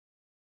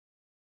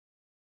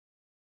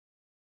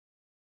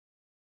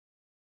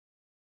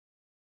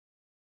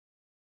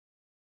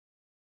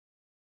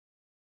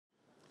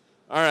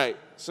All right,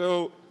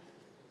 so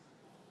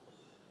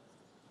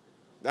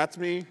that's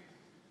me.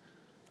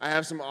 I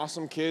have some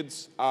awesome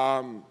kids.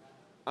 I'm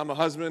a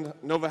husband,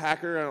 Nova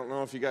hacker. I don't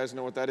know if you guys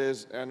know what that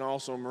is, and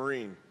also a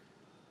Marine.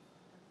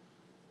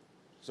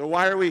 So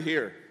why are we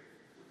here?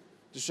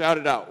 Just shout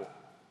it out.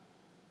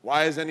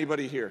 Why is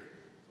anybody here?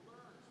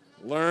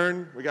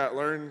 Learn. We got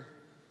learn.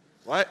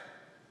 What?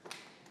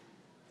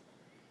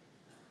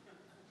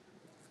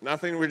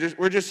 Nothing.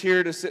 We're just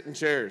here to sit in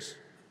chairs.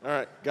 All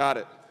right, got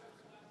it.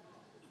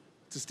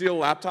 To steal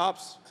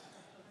laptops?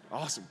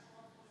 Awesome.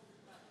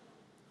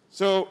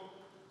 So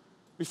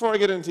before I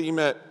get into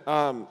EMET,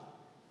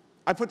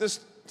 I put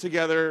this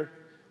together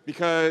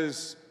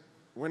because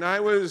when I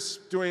was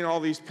doing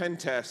all these pen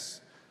tests,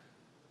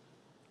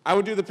 I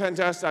would do the pen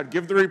test, I'd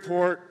give the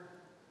report,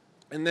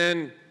 and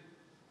then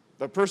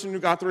the person who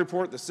got the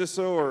report, the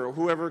CISO or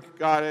whoever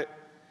got it,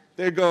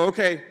 they'd go,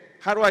 okay,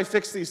 how do I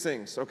fix these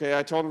things? Okay,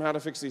 I told them how to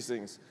fix these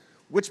things.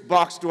 Which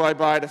box do I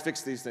buy to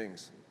fix these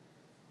things?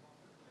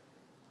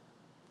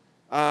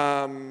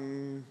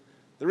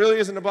 There really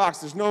isn't a box.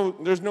 There's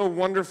no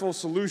wonderful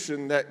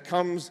solution that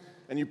comes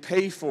and you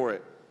pay for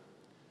it.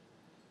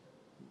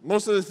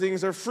 Most of the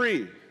things are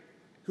free.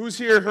 Who's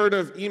here heard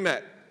of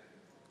EMET?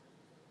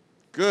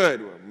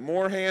 Good.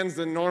 More hands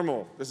than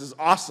normal. This is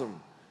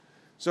awesome.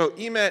 So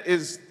EMET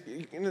is,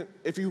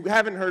 if you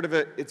haven't heard of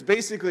it, it's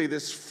basically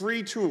this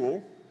free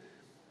tool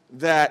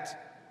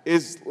that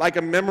is like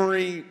a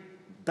memory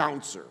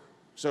bouncer.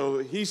 So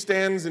he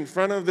stands in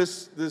front of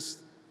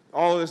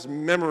all this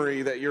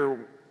memory that your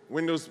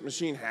Windows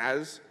machine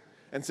has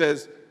and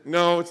says,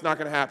 no, it's not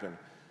going to happen.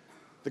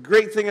 The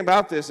great thing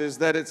about this is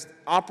that it's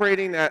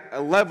operating at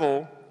a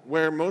level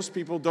where most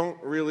people don't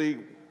really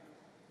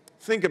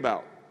think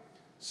about.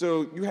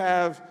 So you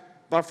have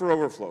buffer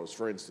overflows,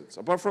 for instance.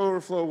 A buffer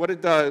overflow, what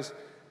it does,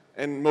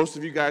 and most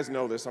of you guys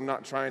know this, I'm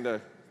not trying to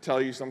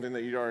tell you something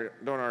that you don't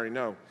already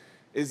know,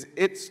 is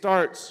it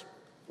starts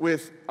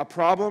with a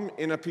problem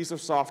in a piece of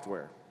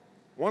software.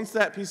 Once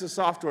that piece of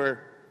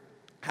software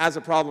has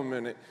a problem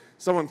in it,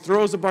 someone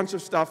throws a bunch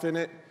of stuff in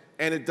it,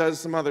 and it does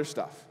some other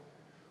stuff.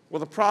 Well,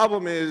 the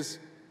problem is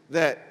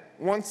that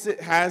once it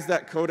has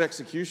that code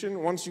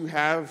execution, once you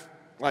have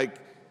like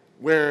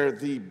where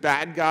the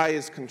bad guy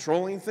is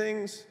controlling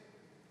things,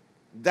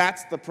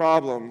 that's the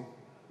problem,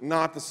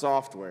 not the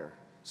software.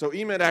 So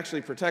EMET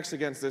actually protects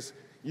against this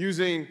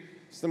using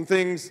some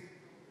things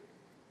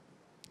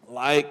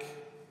like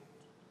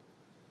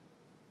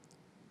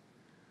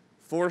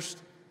forced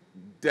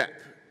DEP,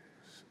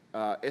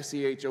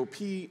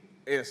 SEHOP,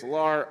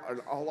 ASLR,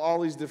 all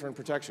these different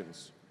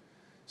protections.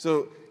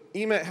 So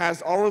EMET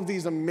has all of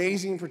these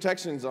amazing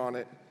protections on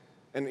it,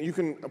 and you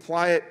can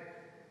apply it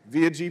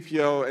via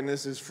GPO, and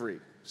this is free.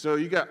 So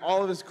you got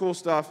all of this cool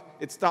stuff.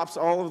 It stops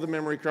all of the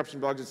memory corruption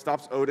bugs. It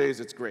stops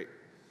O-days. It's great.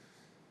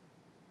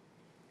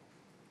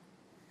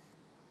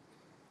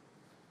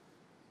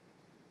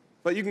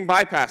 But you can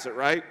bypass it,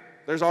 right?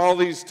 There's all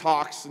these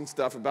talks and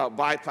stuff about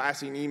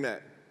bypassing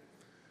EMET.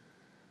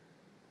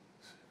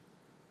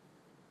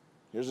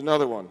 Here's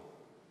another one.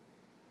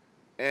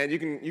 And you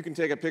can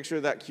take a picture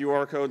of that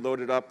QR code,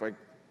 load it up.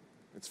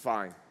 It's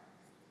fine.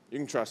 You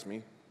can trust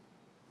me.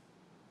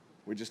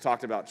 We just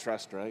talked about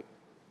trust, right?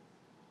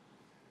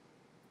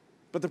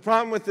 But the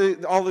problem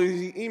with all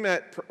these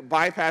EMET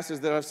bypasses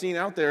that I've seen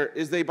out there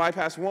is they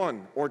bypass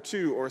one or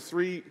two or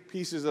three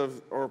pieces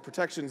or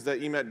protections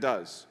that EMET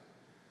does.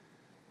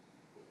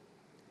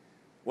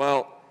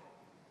 Well,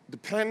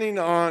 depending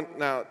on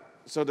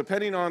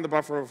the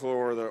buffer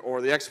overflow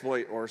or the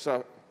exploit or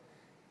so,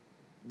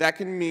 that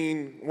can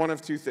mean one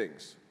of two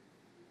things.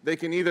 They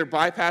can either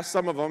bypass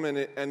some of them,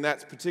 and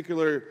that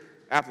particular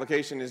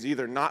application is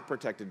either not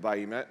protected by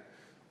EMET,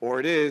 or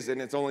it is,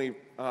 and it's only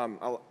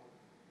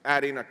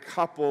adding a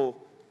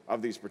couple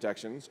of these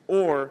protections,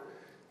 or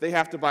they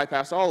have to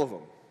bypass all of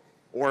them,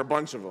 or a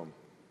bunch of them.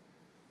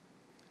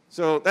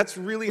 So that's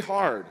really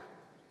hard.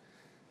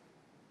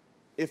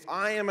 If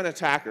I am an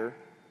attacker,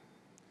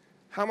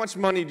 how much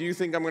money do you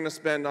think I'm going to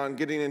spend on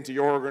getting into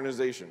your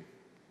organization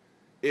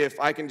if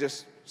I can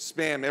just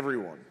spam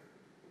everyone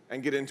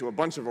and get into a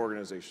bunch of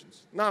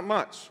organizations? Not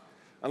much,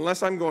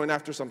 unless I'm going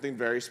after something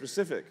very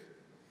specific.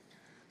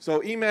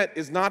 So EMET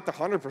is not the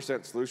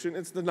 100% solution,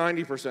 it's the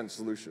 90%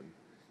 solution.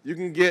 You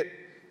can get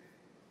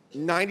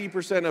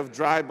 90% of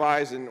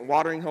drive-bys and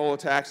watering hole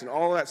attacks and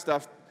all that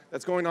stuff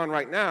that's going on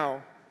right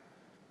now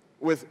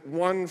with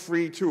one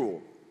free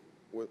tool.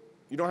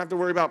 You don't have to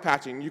worry about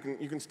patching. You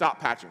can stop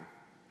patching.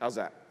 How's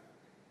that?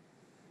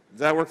 Does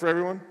that work for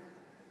everyone?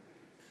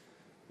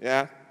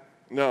 Yeah?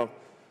 No.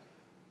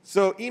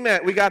 So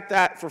EMET, we got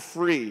that for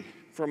free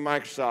from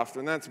Microsoft,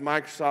 and that's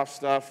Microsoft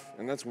stuff,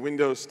 and that's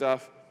Windows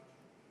stuff.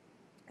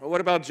 But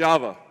what about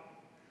Java?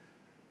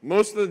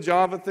 Most of the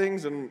Java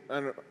things, and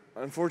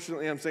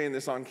unfortunately I'm saying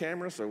this on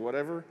camera, so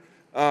whatever,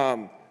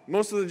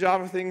 most of the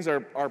Java things are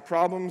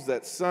problems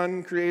that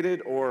Sun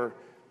created or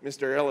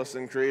Mr.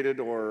 Ellison created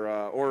or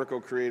Oracle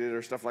created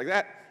or stuff like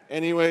that.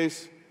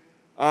 Anyways,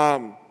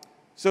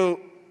 so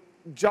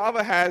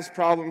Java has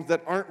problems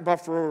that aren't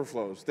buffer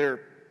overflows.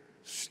 They're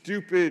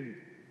stupid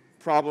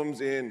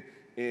problems in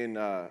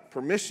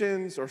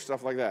permissions or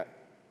stuff like that.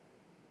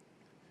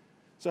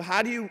 So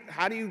how do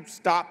you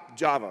stop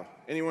Java?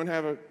 Anyone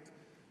have a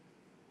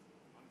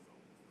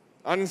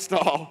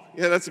uninstall?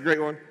 Yeah, that's a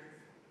great one.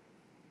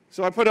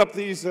 So I put up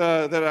these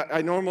that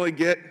I normally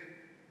get.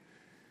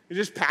 You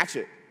just patch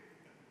it,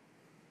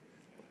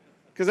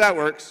 because that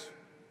works.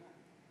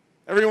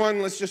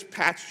 Everyone, let's just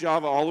patch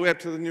Java all the way up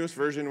to the newest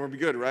version, and we'll be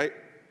good, right?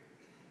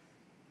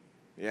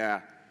 Yeah,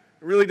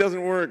 it really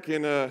doesn't work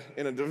in a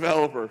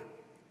developer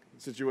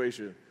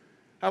situation.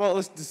 How about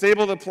let's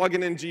disable the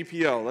plugin in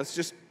GPO? Let's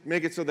just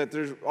make it so that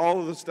all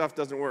of the stuff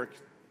doesn't work.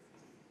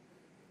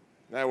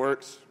 That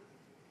works.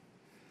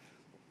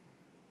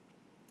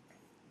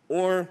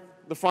 Or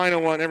the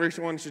final one,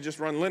 everyone should just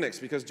run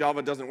Linux, because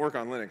Java doesn't work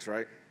on Linux,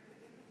 right?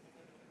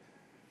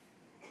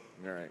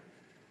 All right.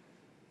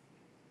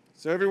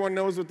 So everyone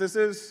knows what this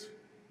is?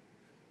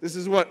 This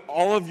is what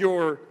all of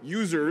your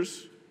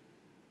users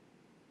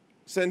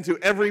send to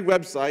every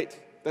website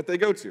that they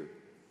go to.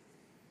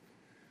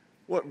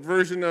 What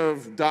version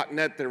of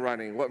 .NET they're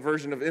running, what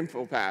version of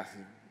InfoPath,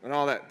 and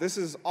all that. This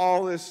is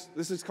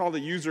called a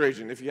user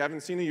agent. If you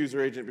haven't seen a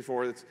user agent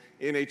before, it's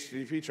in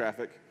HTTP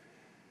traffic.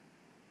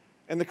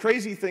 And the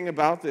crazy thing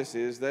about this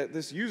is that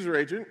this user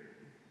agent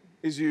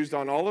is used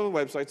on all of the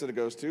websites that it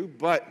goes to,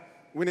 but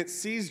when it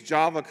sees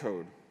Java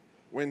code,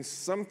 when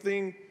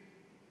something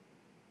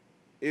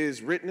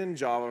is written in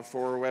Java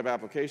for a web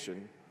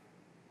application,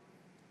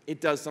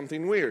 it does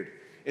something weird.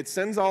 It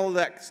sends all of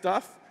that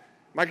stuff.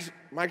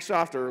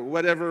 Microsoft or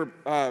whatever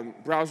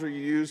browser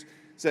you use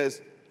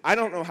says, I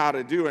don't know how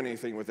to do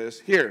anything with this.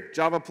 Here,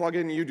 Java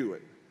plugin, you do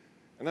it.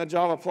 And that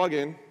Java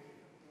plugin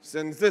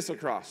sends this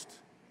across.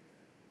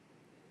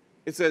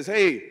 It says,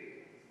 hey,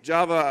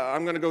 Java,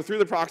 I'm going to go through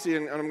the proxy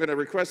and I'm going to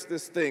request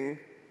this thing.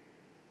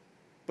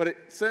 But it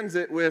sends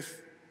it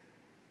with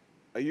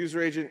a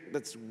user agent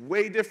that's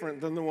way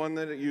different than the one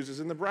that it uses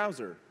in the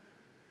browser.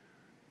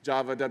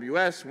 Java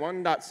WS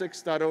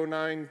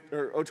 1.6.09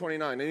 or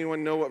 029.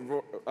 Anyone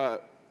know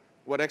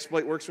what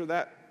exploit works for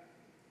that?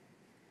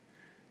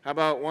 How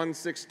about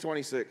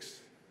 1.6.26?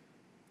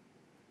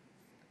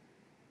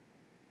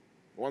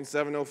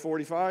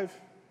 1.7.0.45?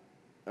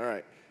 All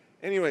right.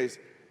 Anyways,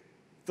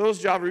 those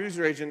Java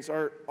user agents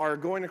are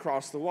going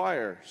across the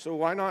wire. So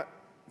why not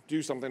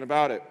do something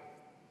about it?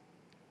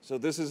 So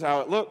this is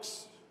how it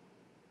looks.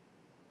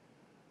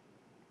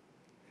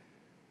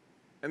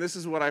 And this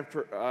is what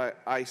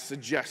I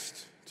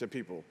suggest to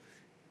people.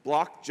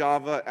 Block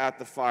Java at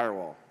the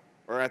firewall,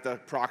 or at the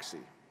proxy.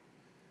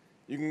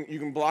 You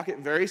can block it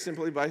very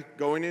simply by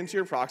going into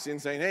your proxy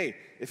and saying, hey,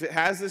 if it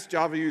has this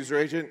Java user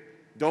agent,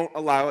 don't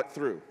allow it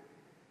through.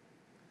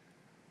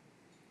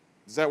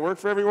 Does that work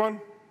for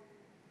everyone?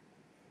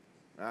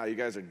 Ah, you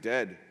guys are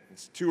dead.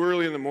 It's too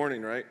early in the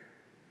morning, right?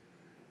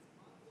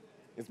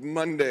 It's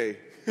Monday.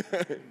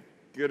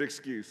 Good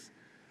excuse.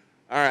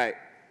 All right.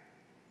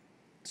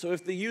 So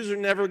if the user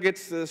never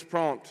gets to this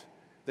prompt,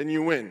 then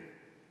you win.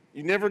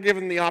 You never give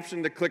them the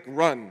option to click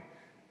run,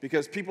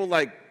 because people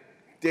like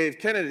Dave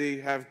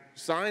Kennedy have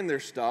signed their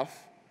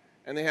stuff,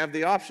 and they have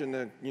the option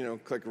to,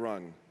 click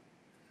run.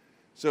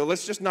 So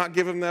let's just not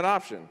give them that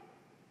option.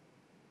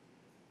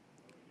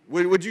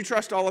 Would you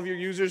trust all of your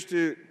users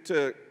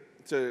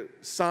to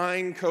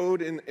sign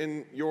code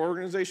in your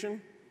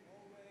organization?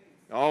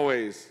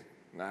 Always.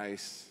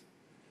 Nice.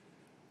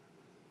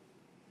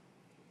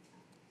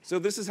 So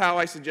this is how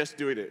I suggest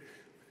doing it.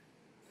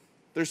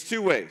 There's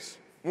two ways.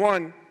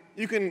 One,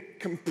 you can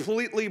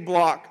completely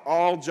block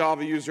all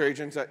Java user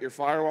agents at your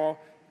firewall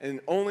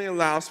and only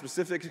allow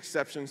specific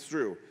exceptions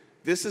through.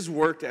 This has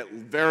worked at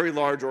very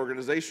large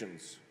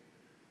organizations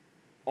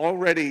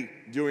already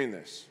doing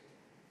this.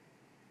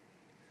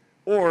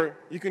 Or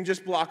you can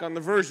just block on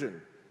the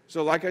version.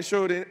 So like I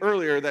showed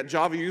earlier, that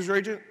Java user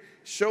agent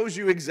shows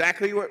you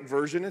exactly what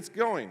version it's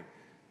going.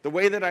 The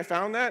way that I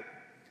found that,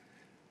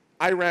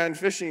 I ran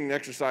phishing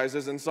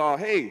exercises and saw,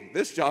 hey,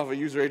 this Java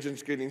user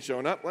agent's getting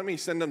shown up. Let me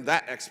send them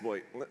that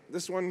exploit.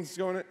 This one's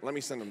going it. Let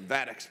me send them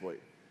that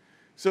exploit.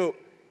 So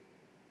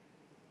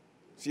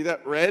see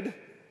that red?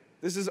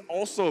 This is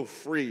also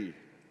free.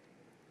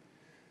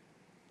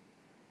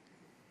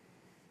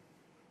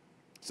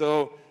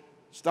 So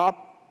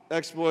stop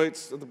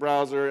exploits of the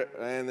browser,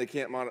 and they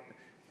can't modify.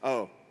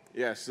 Oh,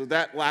 yeah, so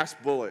that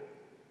last bullet.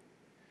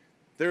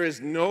 There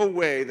is no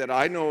way that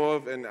I know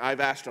of, and I've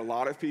asked a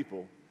lot of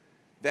people,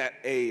 that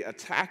an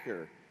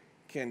attacker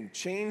can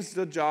change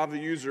the Java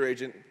user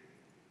agent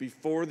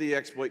before the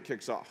exploit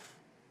kicks off.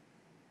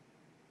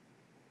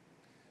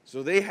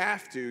 So they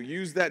have to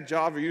use that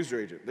Java user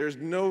agent. There's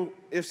no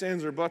ifs,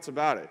 ands, or buts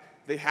about it.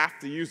 They have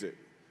to use it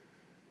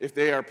if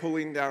they are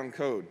pulling down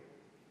code.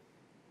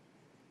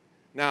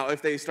 Now,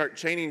 if they start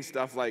chaining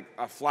stuff like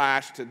a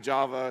Flash to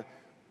Java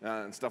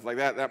and stuff like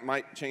that, that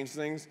might change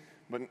things,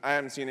 but I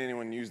haven't seen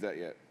anyone use that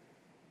yet.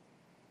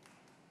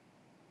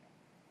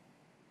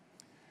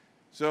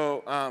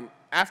 So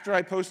after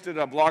I posted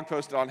a blog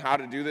post on how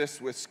to do this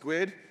with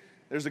Squid,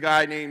 there's a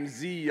guy named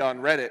Z on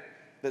Reddit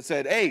that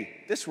said,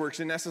 hey, this works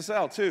in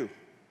SSL too.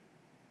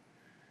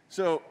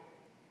 So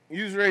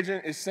user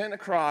agent is sent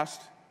across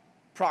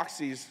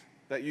proxies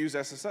that use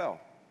SSL.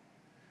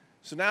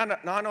 So now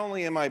not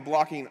only am I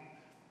blocking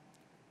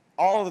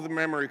all of the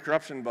memory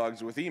corruption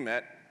bugs with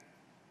EMET,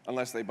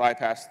 unless they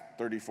bypass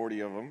 30, 40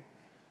 of them,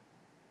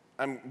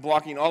 I'm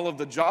blocking all of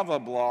the Java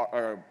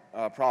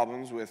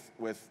problems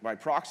with my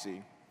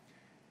proxy,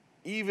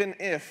 even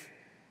if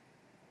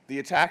the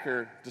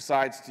attacker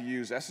decides to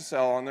use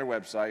SSL on their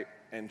website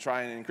and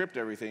try and encrypt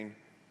everything,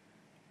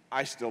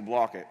 I still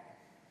block it.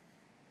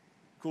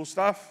 Cool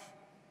stuff?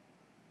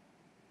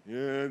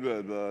 Yeah,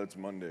 blah, blah, it's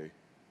Monday.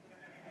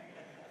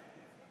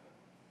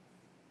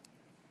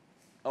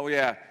 Oh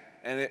yeah,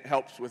 and it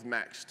helps with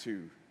Macs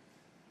too.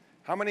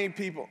 How many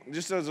people,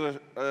 just as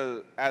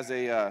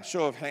a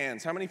show of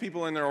hands, how many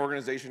people in their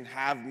organization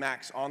have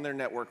Macs on their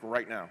network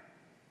right now?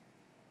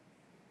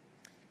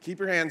 Keep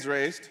your hands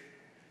raised.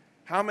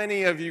 How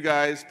many of you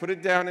guys, put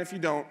it down if you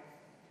don't,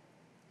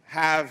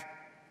 have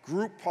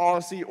group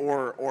policy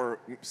or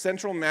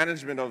central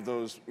management of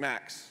those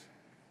Macs?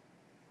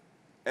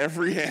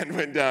 Every hand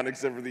went down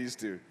except for these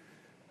two.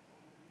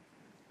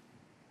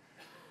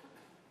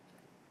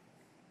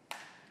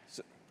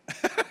 So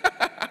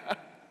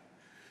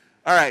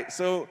all right,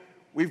 so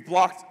we've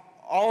blocked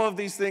all of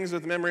these things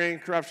with memory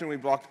corruption.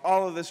 We've blocked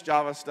all of this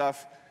Java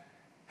stuff.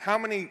 How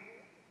many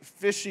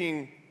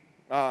phishing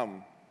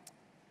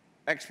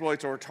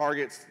exploits or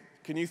targets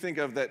can you think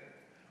of that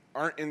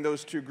aren't in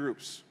those two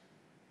groups?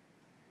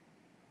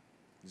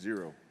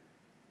 0.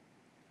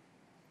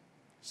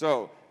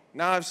 So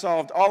now I've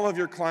solved all of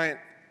your client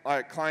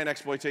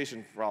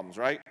exploitation problems,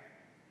 right?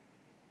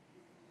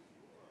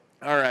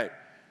 All right.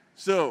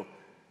 So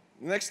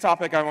the next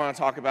topic I want to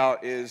talk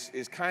about is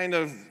kind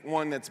of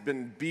one that's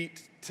been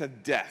beat to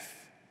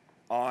death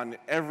on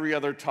every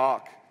other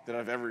talk that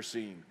I've ever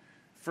seen.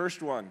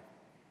 First one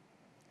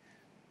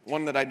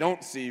that I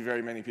don't see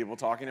very many people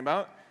talking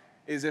about,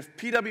 is if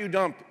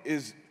pwdump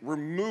is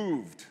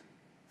removed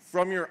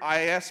from your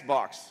IIS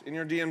box in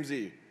your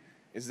DMZ,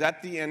 is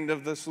that the end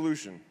of the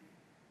solution?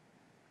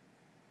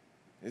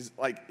 Is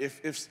like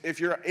if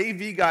your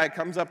AV guy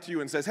comes up to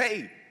you and says,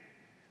 hey,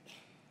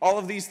 all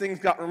of these things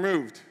got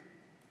removed,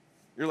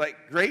 you're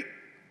like, great,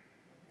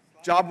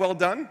 job well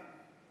done?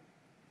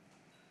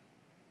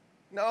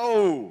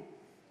 No,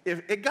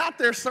 if it got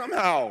there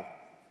somehow.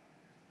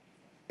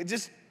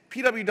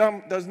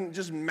 pwdump doesn't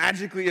just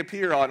magically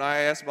appear on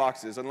IIS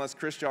boxes unless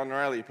Chris John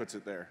Riley puts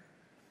it there.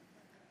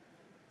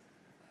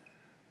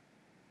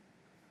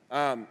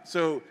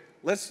 So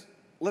let's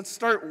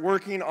start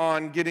working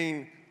on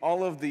getting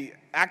all of the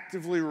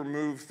actively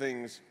removed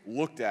things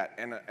looked at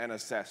and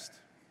assessed.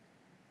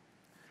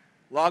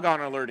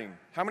 Logon alerting.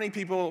 How many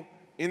people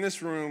in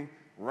this room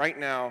right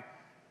now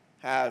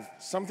have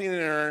something in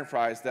their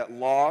enterprise that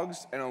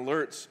logs and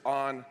alerts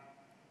on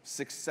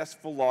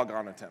successful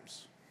logon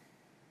attempts?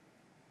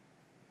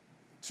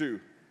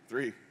 2,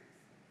 3.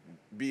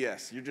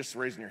 BS. You're just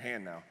raising your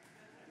hand now.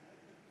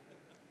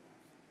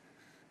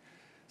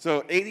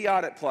 So AD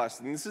Audit Plus,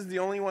 and this is the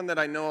only one that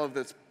I know of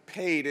that's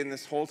paid in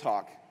this whole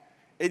talk.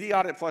 AD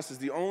Audit Plus is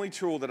the only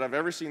tool that I've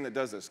ever seen that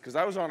does this, because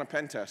I was on a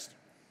pen test,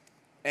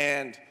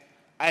 and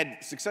I had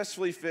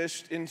successfully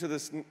phished into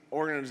this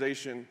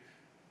organization,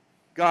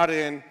 got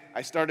in,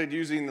 I started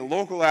using the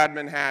local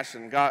admin hash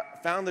and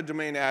found the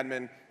domain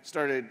admin,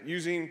 started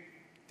using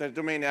the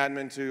domain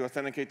admin to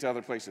authenticate to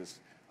other places.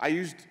 I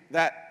used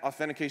that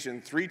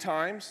authentication 3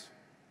 times.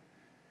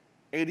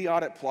 AD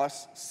Audit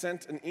Plus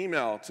sent an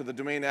email to the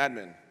domain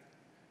admin,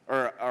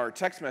 or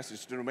text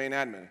message to the domain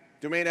admin.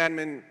 Domain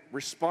admin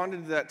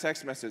responded to that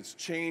text message,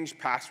 changed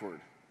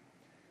password.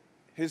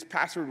 His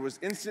password was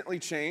instantly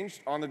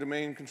changed on the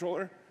domain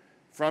controller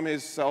from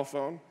his cell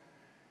phone.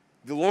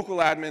 The local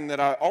admin that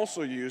I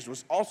also used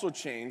was also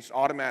changed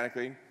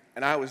automatically,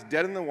 and I was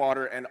dead in the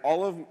water, and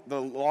all of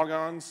the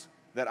logons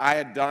that I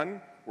had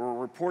done were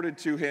reported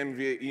to him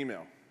via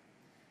email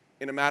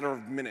in a matter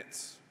of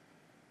minutes.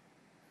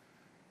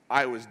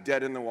 I was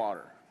dead in the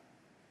water.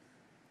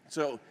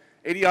 So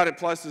AD Audit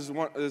Plus is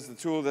the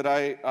tool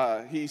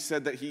that he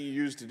said that he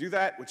used to do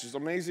that, which is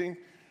amazing.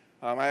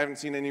 I haven't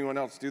seen anyone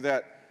else do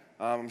that.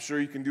 I'm sure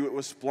you can do it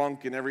with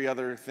Splunk and every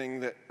other thing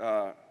that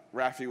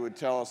Rafi would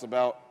tell us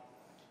about.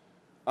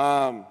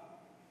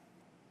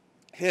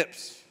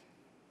 HIPS.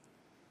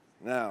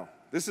 Now,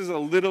 this is a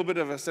little bit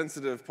of a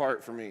sensitive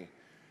part for me.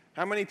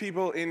 How many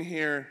people in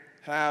here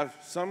have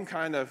some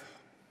kind of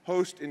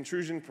host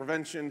intrusion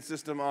prevention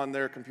system on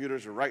their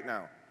computers right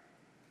now?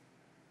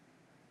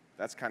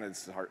 That's kind of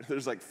hard.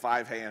 There's like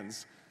 5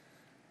 hands.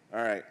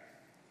 All right.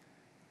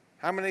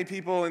 How many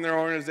people in their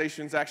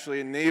organizations actually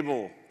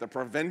enable the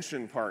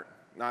prevention part,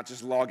 not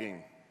just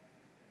logging?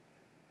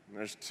 And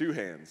there's 2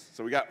 hands.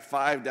 So we got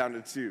 5 down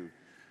to 2.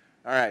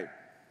 All right.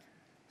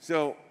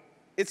 So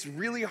it's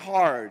really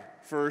hard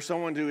for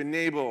someone to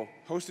enable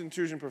host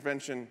intrusion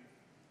prevention,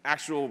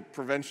 actual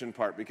prevention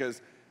part,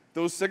 because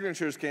those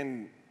signatures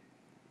can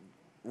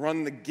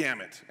run the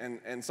gamut,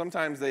 and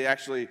sometimes they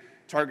actually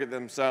target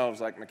themselves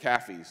like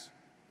McAfee's.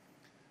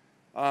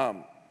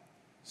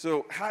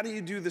 So how do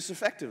you do this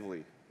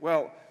effectively?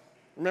 Well,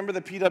 remember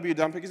the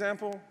pwdump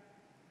example?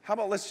 How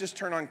about let's just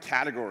turn on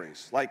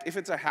categories? Like if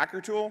it's a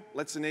hacker tool,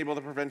 let's enable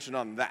the prevention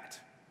on that.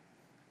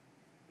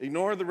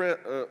 Ignore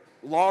the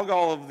log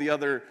all of the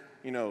other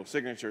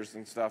signatures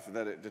and stuff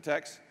that it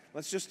detects.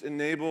 Let's just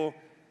enable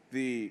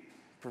the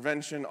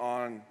prevention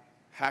on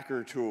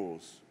hacker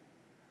tools,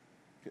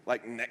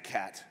 like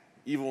Netcat,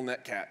 evil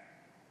Netcat.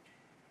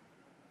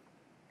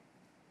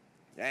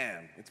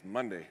 Damn, it's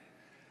Monday.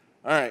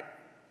 All right,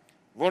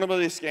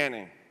 vulnerability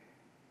scanning.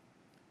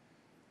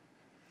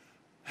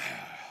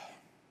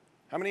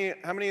 How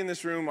many in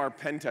this room are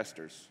pen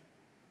testers?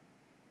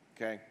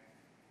 Okay.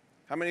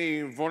 How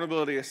many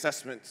vulnerability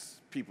assessments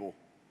people?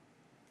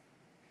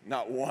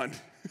 Not one.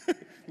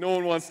 No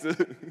one wants to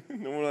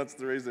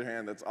raise their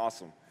hand. That's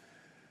awesome.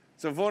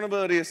 So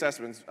vulnerability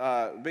assessments,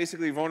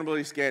 basically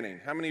vulnerability scanning.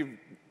 How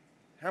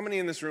many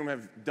in this room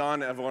have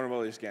done a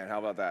vulnerability scan? How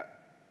about that?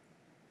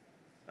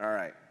 All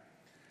right.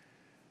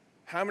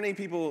 How many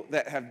people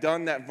that have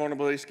done that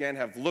vulnerability scan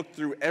have looked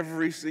through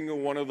every single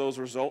one of those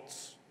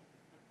results?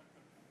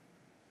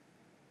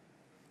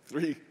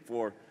 3,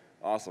 4,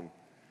 awesome.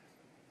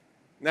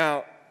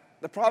 Now,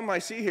 the problem I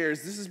see here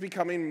is this is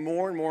becoming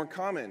more and more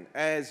common.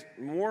 As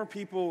more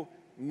people,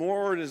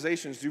 more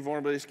organizations do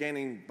vulnerability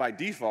scanning by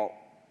default,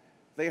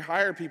 they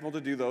hire people to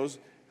do those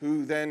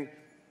who then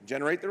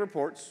generate the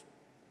reports,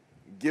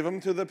 give them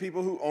to the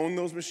people who own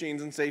those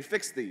machines and say,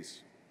 fix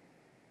these.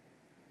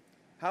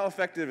 How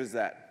effective is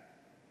that?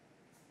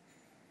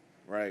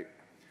 Right.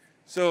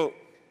 So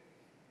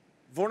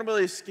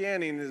vulnerability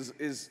scanning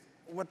is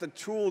what the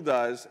tool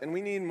does, and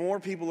we need more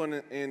people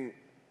in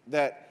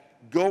that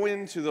go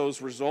into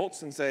those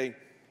results and say,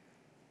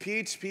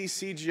 PHP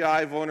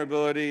CGI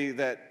vulnerability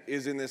that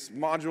is in this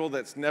module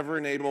that's never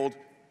enabled,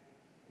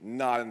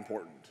 not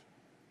important.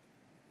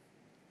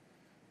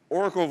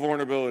 Oracle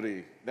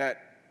vulnerability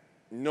that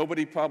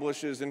nobody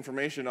publishes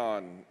information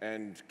on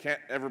and can't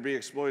ever be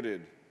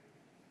exploited.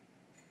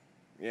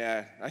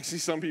 Yeah, I see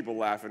some people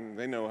laughing.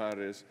 They know how it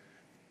is.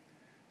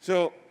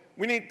 So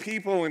we need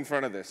people in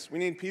front of this. We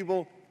need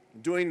people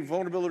doing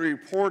vulnerability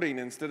reporting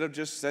instead of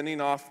just sending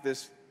off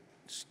this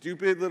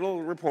stupid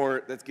little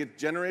report that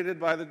gets generated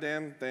by the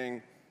damn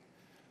thing.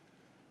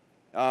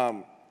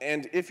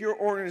 And if your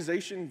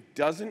organization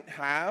doesn't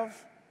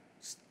have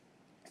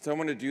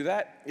someone to do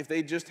that, if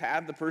they just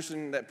have the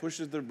person that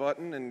pushes their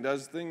button and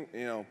does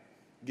thing,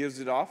 gives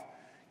it off,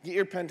 get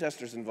your pen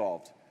testers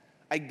involved.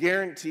 I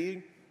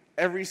guarantee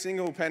every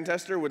single pen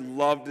tester would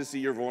love to see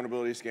your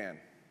vulnerability scan.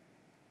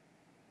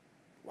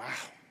 Wow.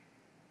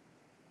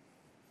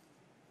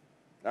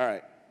 All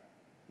right,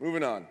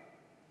 moving on.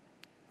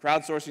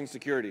 Crowdsourcing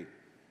security.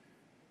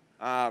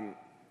 Everyone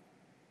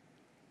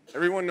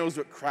knows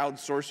what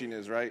crowdsourcing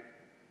is, right?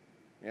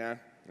 Yeah?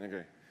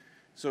 Okay.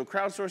 So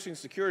crowdsourcing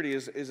security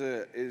is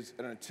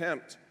an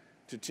attempt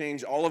to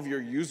change all of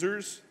your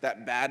users,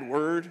 that bad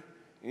word,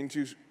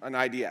 into an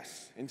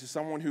IDS, into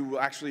someone who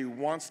actually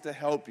wants to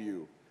help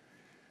you.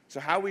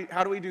 So how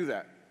do we do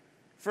that?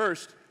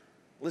 First,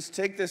 let's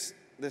take this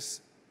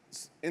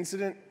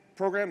incident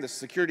program, this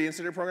security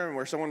incident program,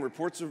 where someone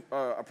reports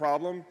a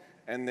problem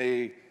and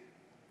they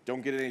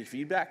don't get any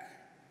feedback,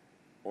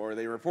 or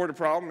they report a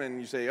problem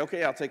and you say,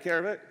 okay, I'll take care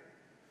of it,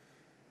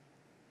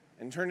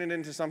 and turn it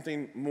into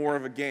something more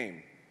of a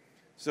game.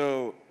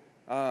 So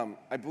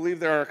I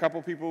believe there are a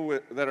couple people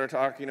that are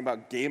talking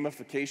about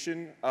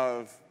gamification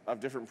of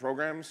different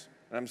programs,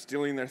 and I'm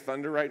stealing their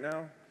thunder right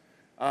now.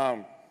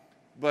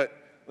 But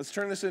let's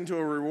turn this into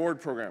a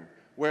reward program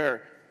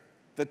where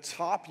the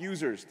top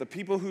users, the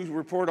people who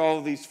report all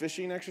of these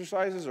phishing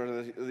exercises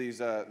or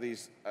these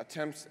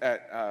attempts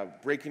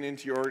at breaking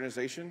into your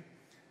organization,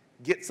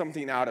 get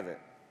something out of it.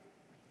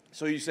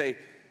 So you say,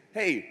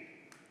 hey,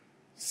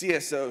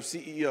 CSO,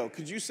 CEO,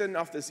 could you send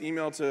off this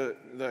email to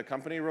the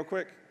company real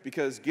quick?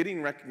 Because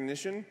getting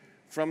recognition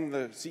from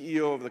the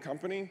CEO of the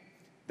company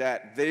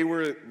that they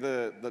were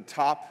the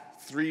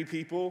top 3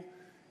 people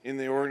in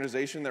the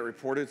organization that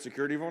reported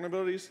security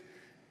vulnerabilities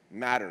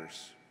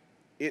matters.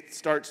 It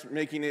starts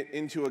making it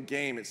into a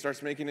game. It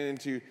starts making it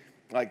into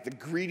like the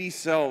greedy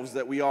selves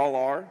that we all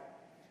are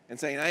and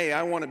saying, hey,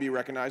 I want to be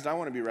recognized, I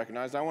want to be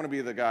recognized, I want to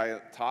be the guy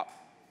at the top.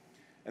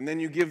 And then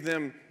you give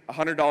them a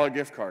 $100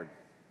 gift card,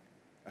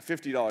 a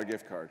 $50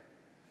 gift card,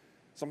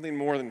 something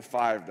more than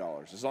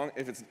 $5.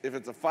 If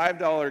it's a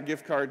 $5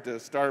 gift card to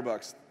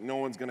Starbucks, no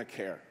one's going to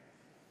care.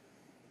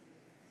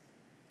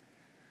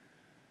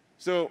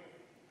 So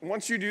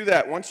once you do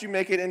that, once you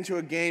make it into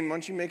a game,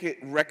 once you make it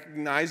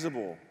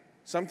recognizable,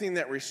 something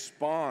that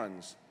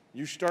responds,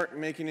 you start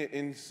making it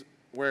in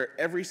where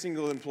every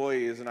single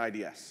employee is an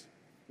IDS,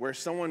 where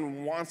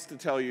someone wants to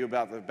tell you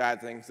about the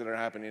bad things that are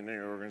happening in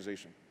your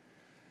organization.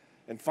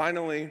 And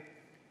finally,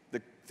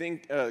 the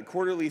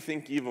quarterly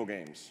Think Evil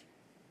games.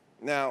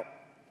 Now,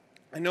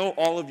 I know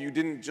all of you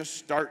didn't just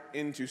start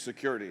into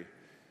security.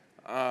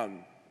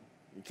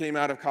 You came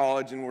out of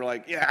college and were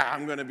like, yeah,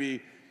 I'm going to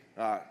be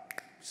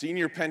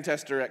senior pen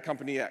tester at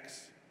company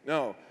X.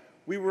 No,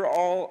 we were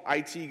all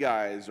IT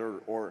guys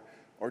or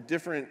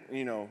different,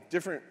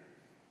 different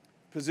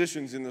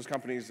positions in those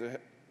companies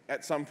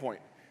at some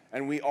point.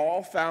 And we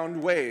all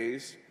found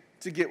ways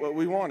to get what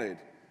we wanted.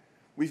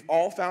 We've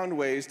all found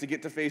ways to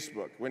get to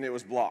Facebook when it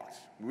was blocked.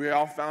 We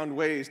all found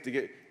ways to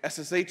get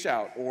SSH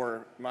out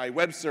or my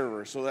web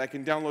server so that I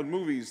can download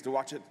movies to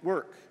watch at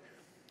work.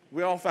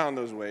 We all found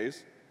those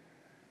ways.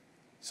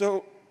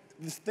 So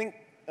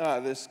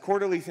this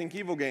quarterly Think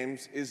Evil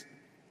Games is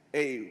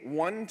a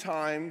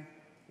one-time,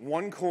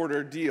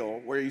 one-quarter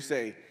deal where you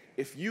say,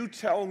 if you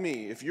tell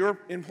me, if your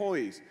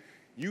employees,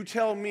 you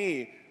tell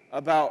me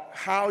about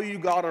how you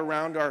got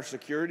around our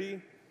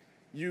security,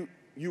 you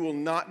will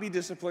not be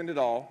disciplined at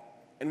all,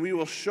 and we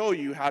will show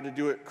you how to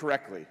do it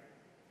correctly.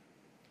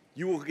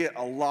 You will get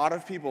a lot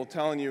of people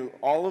telling you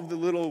all of the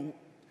little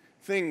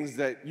things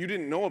that you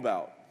didn't know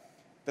about,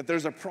 that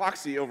there's a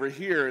proxy over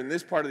here in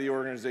this part of the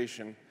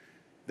organization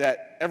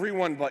that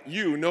everyone but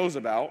you knows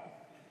about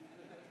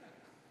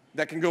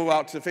that can go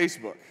out to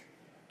Facebook.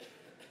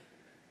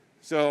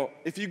 So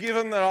if you give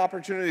them the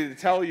opportunity to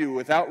tell you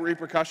without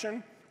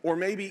repercussion, or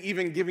maybe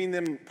even giving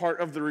them part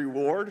of the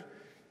reward,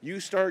 you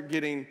start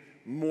getting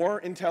more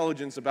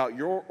intelligence about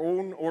your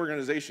own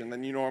organization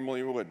than you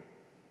normally would.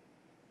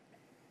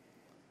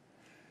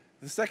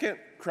 The second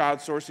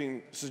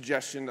crowdsourcing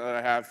suggestion that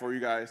I have for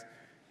you guys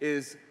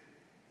is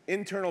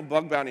internal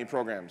bug bounty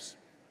programs.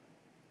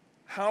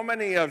 How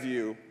many of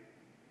you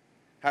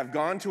have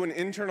gone to an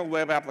internal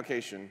web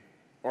application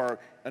or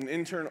an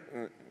internal,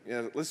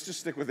 let's just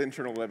stick with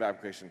internal web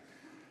application.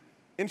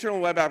 Internal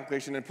web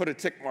application and put a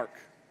tick mark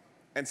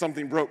and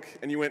something broke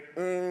and you went,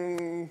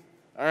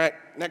 all right,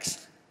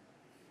 next.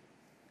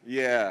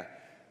 Yeah.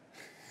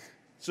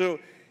 So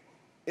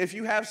if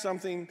you have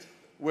something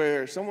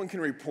where someone can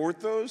report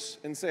those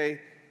and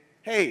say,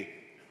 hey,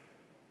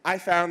 I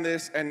found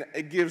this and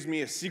it gives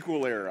me a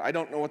SQL error. I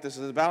don't know what this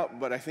is about,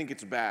 but I think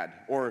it's bad.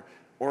 Or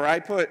I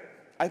put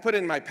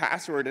in my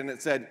password and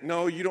it said,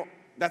 no, you don't,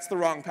 that's the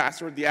wrong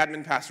password. The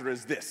admin password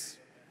is this.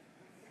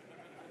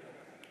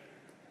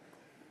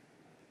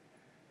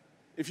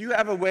 If you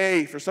have a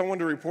way for someone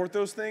to report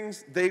those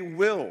things, they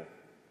will.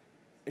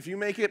 If you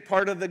make it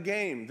part of the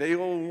game, they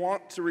will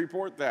want to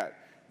report that.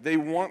 They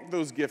want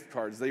those gift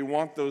cards. They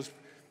want those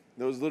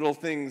little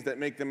things that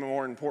make them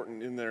more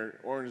important in their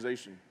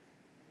organization.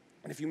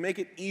 And if you make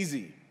it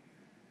easy,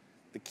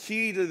 the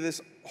key to this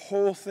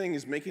whole thing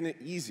is making it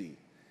easy.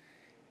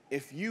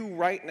 If you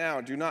right now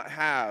do not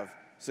have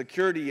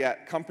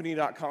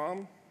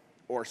security@company.com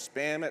or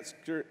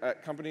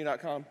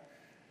spam@company.com,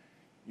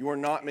 you are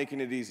not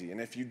making it easy. And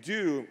if you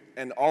do,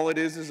 and all it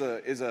is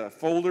a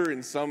folder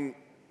in some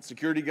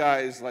security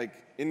guy's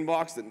like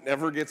inbox that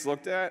never gets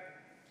looked at,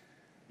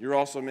 you're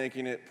also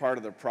making it part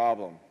of the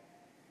problem.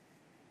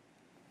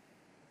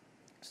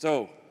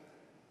 So,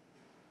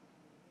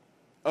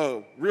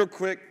 real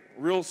quick,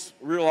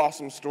 real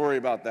awesome story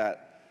about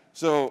that.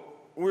 So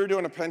we were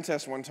doing a pen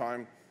test one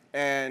time,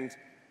 and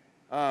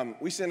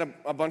we sent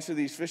a bunch of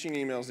these phishing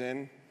emails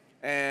in,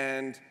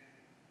 and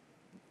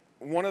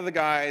one of the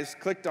guys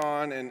clicked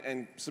on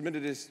and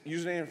submitted his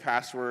username and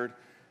password,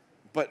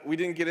 but we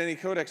didn't get any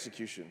code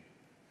execution.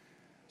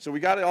 So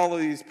we got all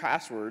of these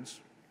passwords,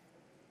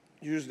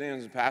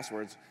 usernames and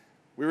passwords.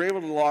 We were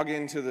able to log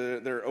into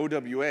their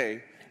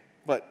OWA,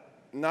 but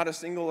not a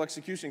single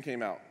execution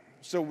came out.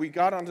 So we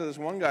got onto this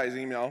one guy's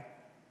email,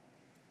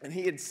 and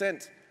he had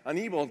sent an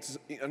email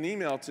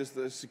to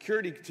the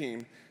security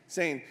team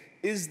saying,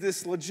 is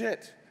this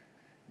legit?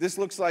 This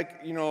looks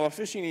like, a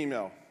phishing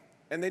email.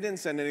 And they didn't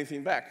send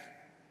anything back.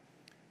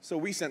 So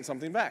we sent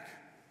something back.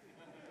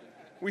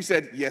 We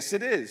said, yes,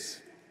 it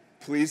is.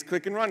 Please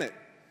click and run it.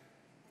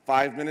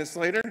 5 minutes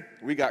later,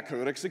 we got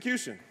code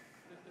execution.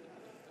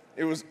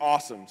 It was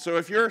awesome. So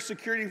if your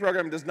security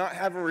program does not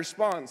have a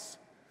response,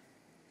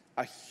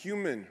 a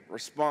human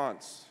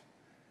response,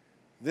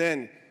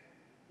 then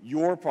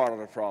you're part of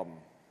the problem.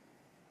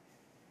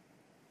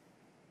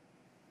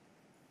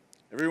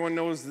 Everyone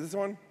knows this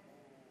one?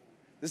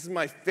 This is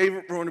my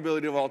favorite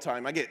vulnerability of all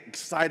time. I get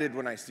excited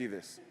when I see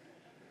this.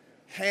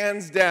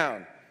 Hands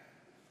down,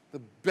 the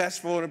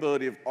best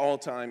vulnerability of all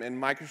time,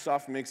 and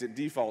Microsoft makes it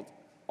default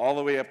all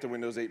the way up to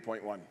Windows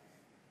 8.1.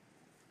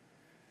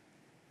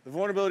 The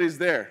vulnerability is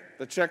there,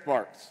 the check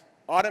marks.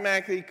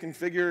 Automatically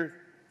configure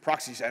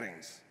proxy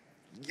settings.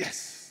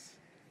 Yes.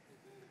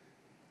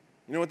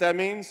 You know what that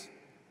means?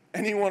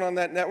 Anyone on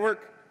that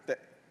network that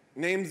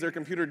names their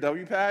computer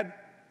WPAD,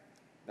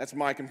 that's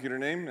my computer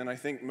name, and I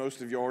think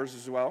most of yours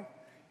as well.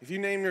 If you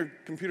name your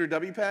computer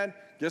WPAD,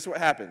 guess what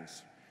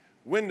happens?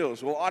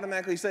 Windows will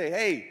automatically say,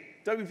 hey,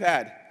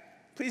 WPAD,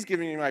 please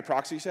give me my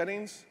proxy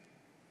settings.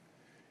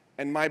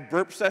 And my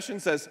burp session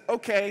says,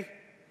 okay,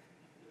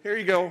 here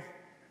you go.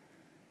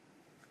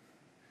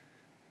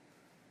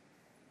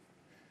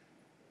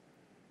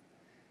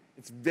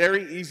 It's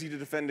very easy to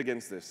defend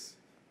against this.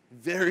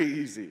 Very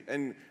easy.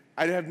 And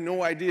I have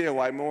no idea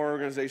why more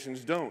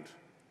organizations don't.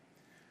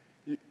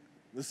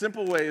 The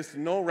simple way is to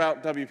no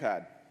route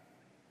WPAD.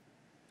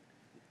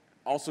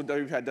 Also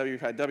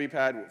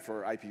WPAD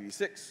for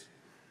IPv6.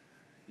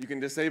 You can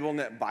disable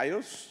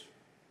NetBIOS.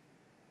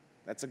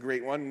 That's a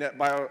great one.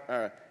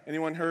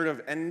 Anyone heard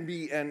of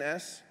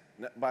NBNS?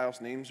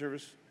 NetBIOS Name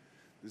Service?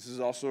 This is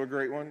also a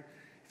great one.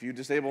 If you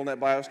disable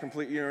NetBIOS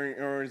completely in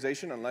your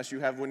organization, unless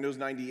you have Windows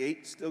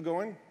 98 still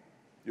going,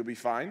 you'll be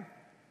fine.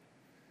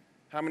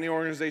 How many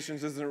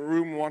organizations in the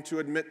room want to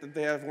admit that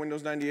they have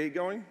Windows 98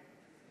 going?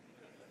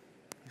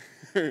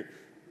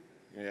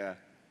 Yeah.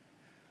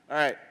 All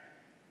right.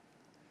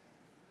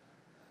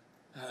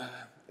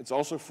 It's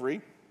also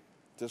free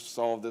to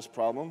solve this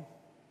problem.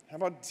 How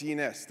about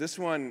DNS? This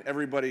one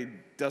everybody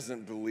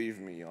doesn't believe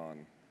me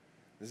on.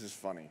 This is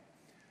funny.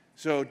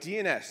 So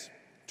DNS,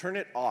 turn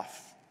it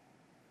off.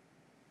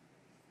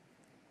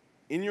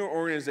 In your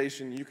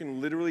organization, you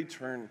can literally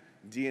turn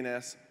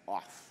DNS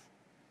off.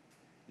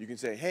 You can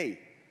say, hey,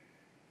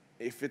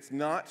 if it's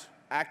not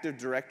Active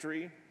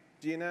Directory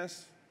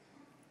DNS,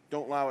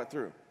 don't allow it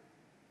through.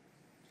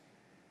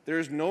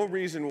 There's no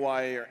reason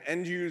why your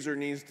end user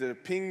needs to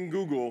ping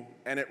Google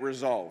and it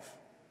resolve.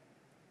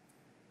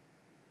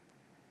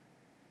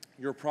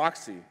 Your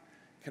proxy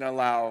can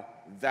allow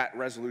that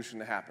resolution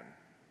to happen.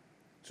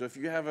 So if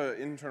you have an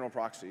internal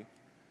proxy,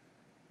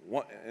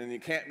 and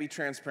it can't be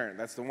transparent,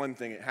 that's the one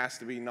thing, it has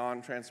to be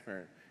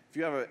non-transparent.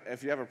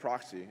 If you have a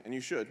proxy, and you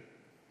should,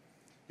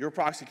 your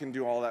proxy can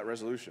do all that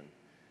resolution.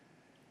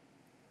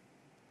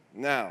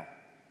 Now,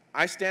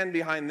 I stand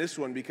behind this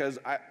one because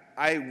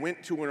I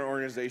went to an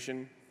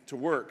organization to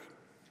work,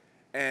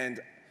 and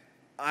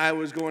I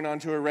was going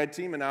onto a red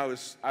team, and I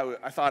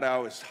thought I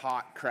was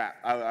hot crap.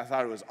 I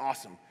thought it was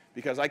awesome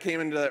because I came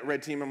into that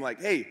red team. I'm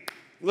like, hey,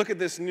 look at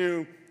this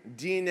new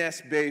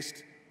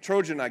DNS-based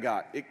Trojan I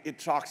got. It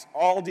talks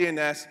all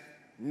DNS.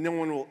 No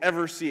one will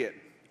ever see it.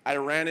 I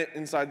ran it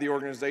inside the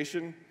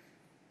organization,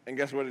 and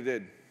guess what it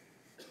did?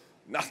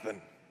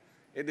 Nothing.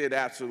 It did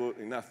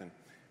absolutely nothing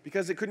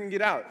because it couldn't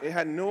get out. It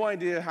had no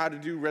idea how to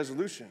do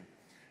resolution.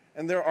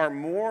 And there are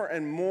more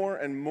and more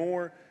and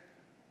more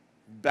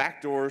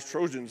backdoors,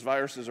 Trojans,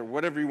 viruses, or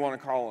whatever you want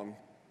to call them,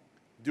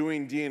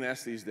 doing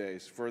DNS these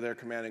days for their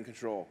command and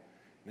control.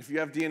 And if you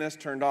have DNS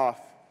turned off,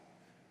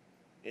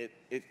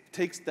 it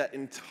takes that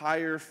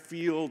entire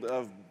field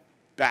of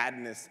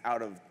badness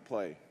out of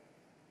play.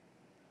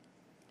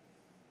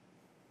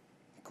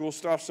 Cool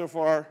stuff so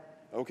far?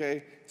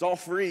 Okay. It's all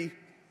free.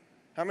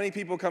 How many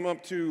people come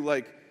up to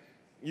like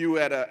you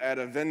at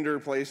a vendor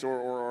place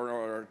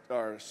or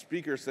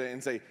speaker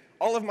and say,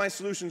 all of my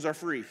solutions are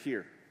free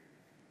here?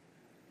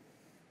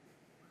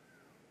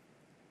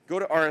 Go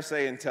to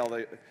RSA and tell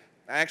them.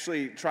 I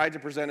actually tried to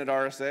present at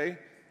RSA,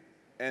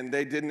 and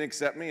they didn't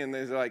accept me, and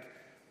they're like,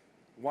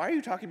 why are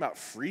you talking about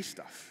free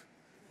stuff?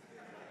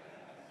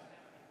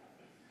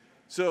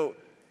 So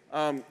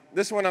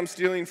this one I'm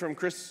stealing from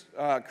Chris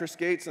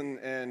Gates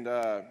and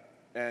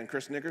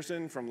Chris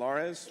Nickerson from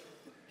Lares.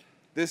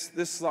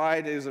 This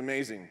slide is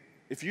amazing.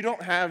 If you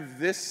don't have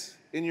this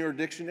in your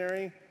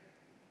dictionary,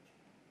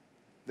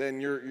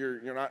 then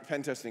you're not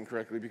pen testing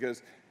correctly,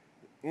 because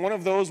one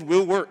of those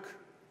will work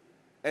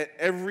at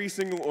every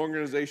single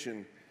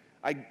organization.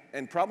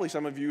 And probably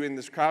some of you in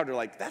this crowd are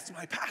like, that's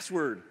my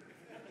password.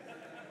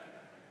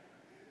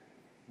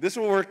 This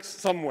will work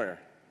somewhere.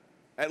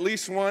 At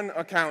least one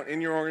account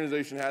in your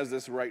organization has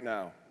this right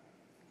now.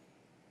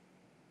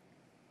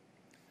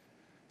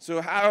 So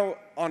how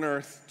on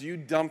earth do you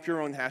dump your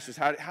own hashes?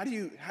 How do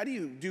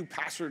you do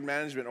password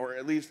management, or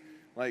at least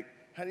like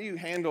how do you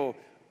handle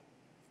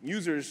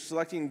users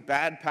selecting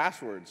bad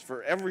passwords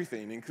for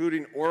everything,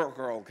 including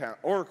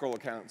Oracle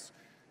accounts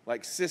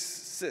like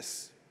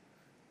sys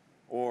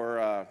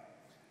or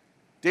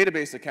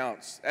database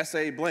accounts,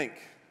 SA blank?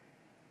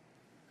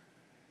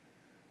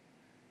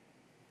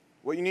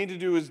 What you need to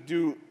do is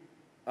do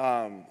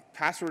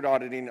password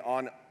auditing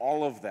on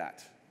all of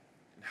that.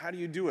 And how do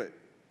you do it?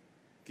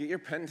 Get your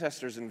pen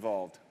testers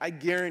involved. I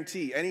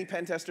guarantee any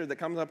pen tester that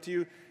comes up to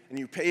you and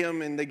you pay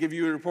them and they give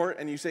you a report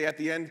and you say at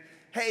the end,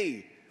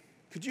 hey,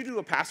 could you do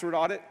a password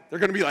audit? They're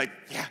going to be like,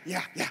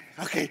 yeah,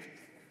 okay.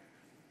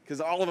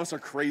 Because all of us are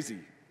crazy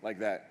like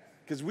that.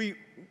 Because we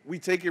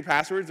take your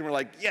passwords and we're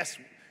like, yes,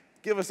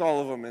 give us all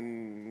of them.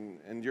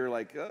 And you're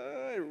like,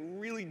 I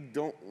really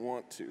don't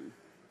want to.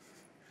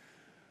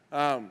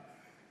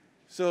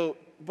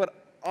 But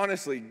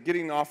honestly,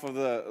 getting off of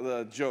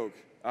the joke,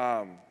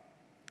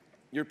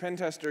 your pen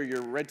tester,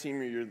 your red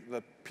team,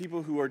 the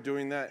people who are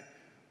doing that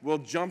will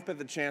jump at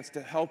the chance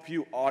to help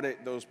you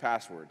audit those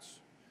passwords.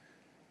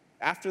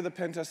 After the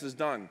pen test is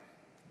done,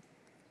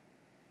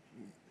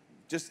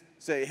 just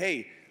say,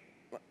 hey,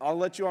 I'll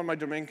let you on my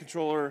domain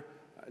controller,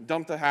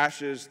 dump the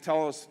hashes,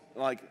 tell us,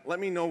 let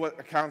me know what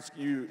accounts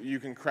you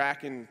can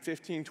crack in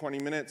 15, 20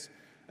 minutes,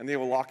 and they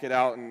will lock it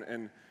out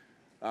and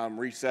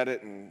reset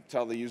it and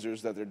tell the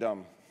users that they're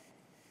dumb.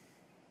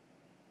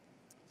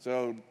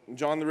 So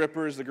John the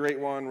Ripper is the great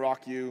one,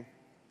 Rock You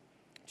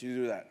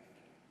do that.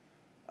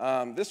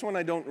 This one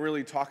I don't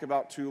really talk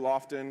about too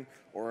often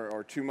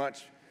or too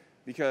much,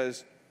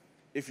 because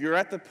if you're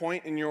at the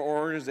point in your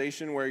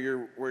organization where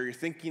you're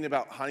thinking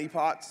about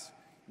honeypots,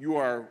 you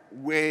are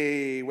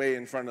way, way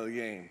in front of the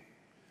game.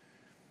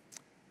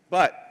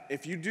 But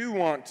if you do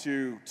want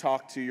to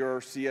talk to your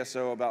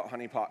CSO about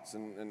honeypots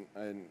and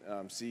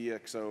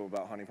CXO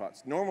about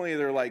honeypots, normally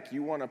they're like,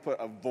 you want to put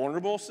a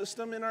vulnerable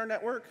system in our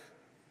network?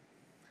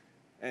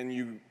 and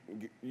you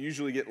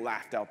usually get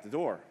laughed out the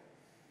door.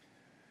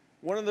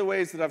 One of the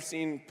ways that I've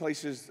seen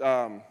places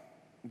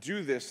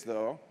do this,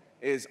 though,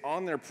 is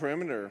on their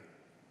perimeter,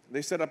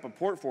 they set up a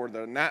port forward,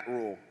 the NAT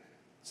rule.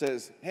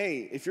 Says,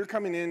 hey, if you're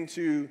coming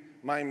into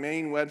my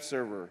main web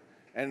server,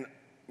 and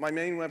my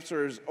main web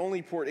server is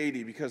only port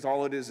 80 because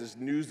all it is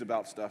news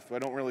about stuff, but I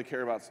don't really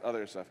care about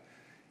other stuff.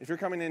 If you're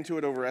coming into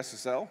it over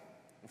SSL,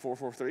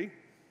 443,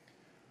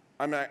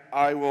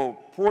 I will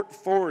port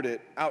forward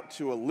it out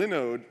to a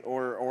Linode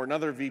or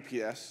another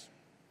VPS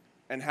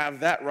and have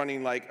that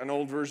running like an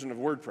old version of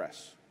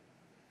WordPress.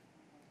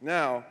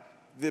 Now,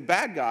 the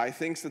bad guy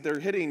thinks that they're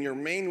hitting your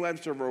main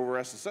web server over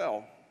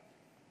SSL,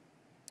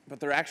 but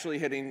they're actually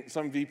hitting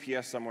some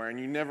VPS somewhere, and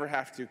you never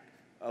have to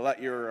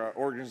let your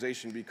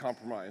organization be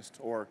compromised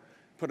or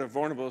put a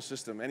vulnerable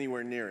system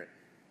anywhere near it.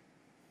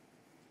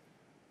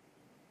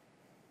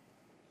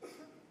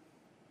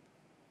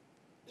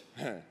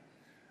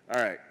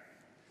 All right.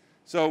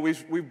 So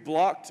we've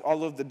blocked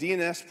all of the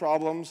DNS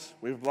problems.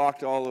 We've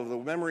blocked all of the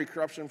memory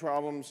corruption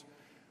problems.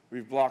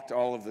 We've blocked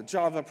all of the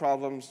Java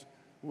problems.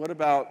 What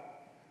about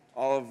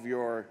all of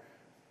your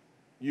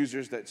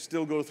users that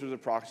still go through the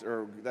proxy,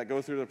 or that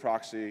go through the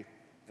proxy,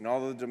 and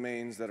all of the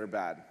domains that are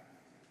bad,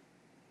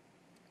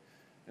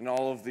 and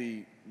all of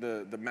the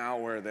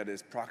malware that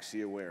is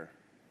proxy aware?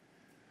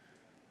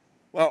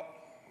 Well,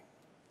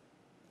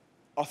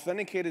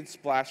 authenticated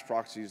splash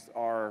proxies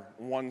are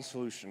one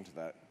solution to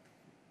that.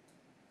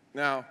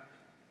 Now,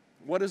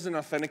 what is an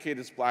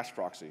authenticated splash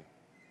proxy?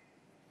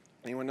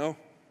 Anyone know?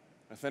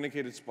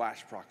 Authenticated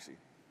splash proxy.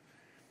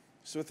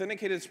 So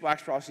authenticated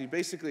splash proxy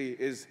basically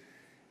is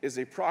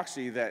a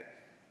proxy that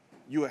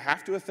you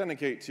have to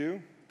authenticate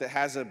to that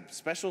has a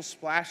special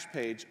splash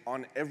page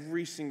on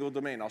every single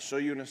domain. I'll show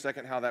you in a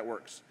second how that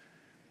works.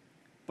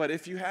 But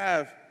if you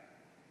have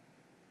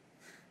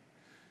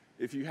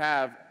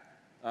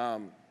a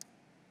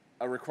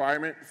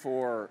requirement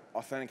for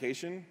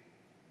authentication,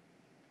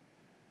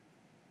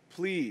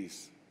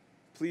 please,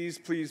 please,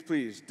 please,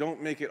 please don't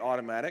make it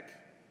automatic.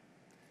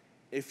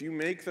 If you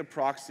make the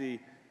proxy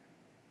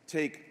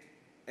take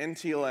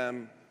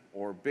NTLM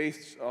or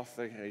base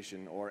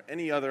authentication or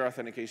any other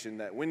authentication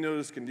that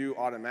Windows can do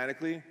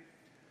automatically,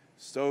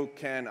 so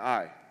can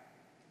I.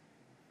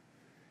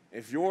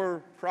 If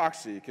your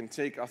proxy can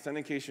take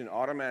authentication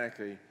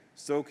automatically,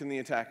 so can the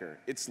attacker.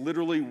 It's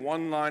literally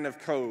one line of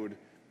code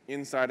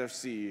inside of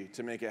C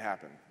to make it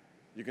happen.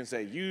 You can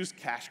say, use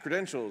cache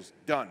credentials,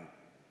 done,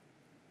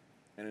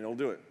 and it'll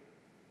do it.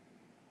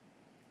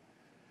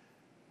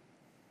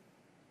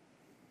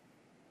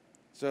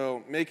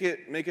 So make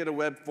it a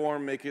web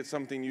form, make it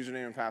something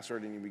username and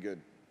password, and you'll be good.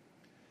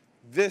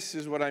 This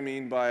is what I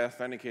mean by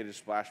authenticated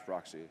splash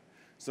proxy.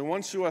 So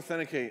once you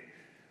authenticate,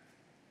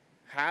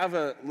 have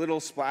a little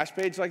splash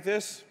page like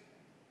this,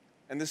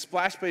 and this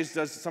splash page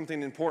does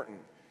something important.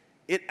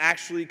 It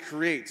actually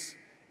creates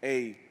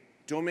a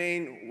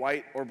domain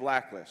white or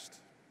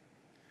blacklist.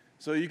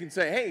 So you can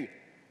say, hey,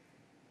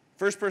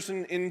 first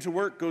person into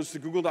work goes to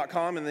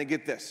google.com and they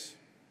get this.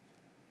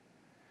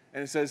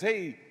 And it says,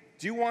 hey,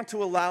 do you want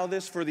to allow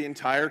this for the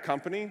entire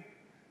company?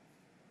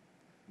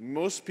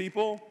 Most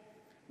people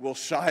will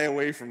shy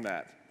away from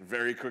that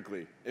very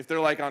quickly. If they're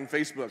like on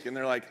Facebook and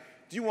they're like,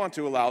 do you want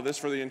to allow this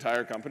for the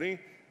entire company?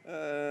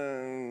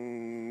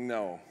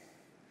 No.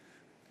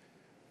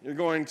 You're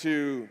going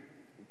to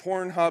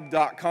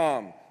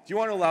pornhub.com. Do you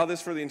want to allow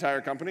this for the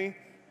entire company?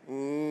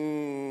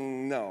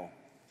 No.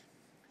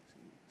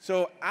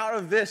 So out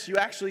of this, you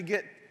actually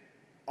get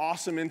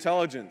awesome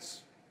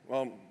intelligence.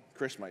 Well,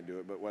 Chris might do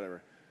it, but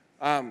whatever.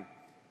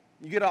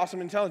 You get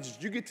awesome intelligence.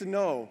 You get to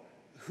know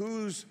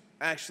who's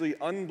actually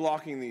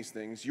unblocking these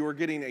things. You are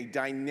getting a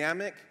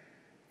dynamic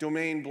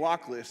domain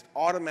block list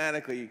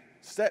automatically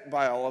set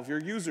by all of your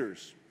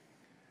users.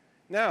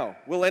 Now,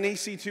 will any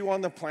C2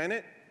 on the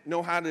planet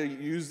know how to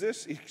use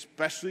this,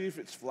 especially if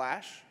it's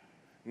Flash?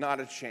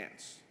 Not a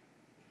chance.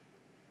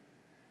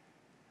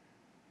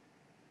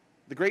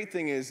 The great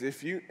thing is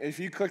if you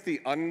click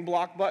the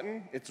unblock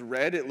button, it's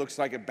red, it looks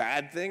like a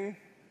bad thing.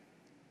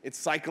 It's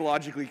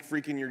psychologically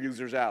freaking your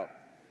users out.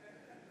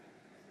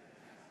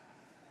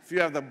 If you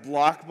have the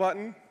block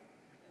button,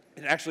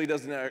 it actually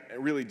doesn't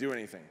really do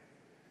anything.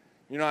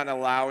 You're not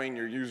allowing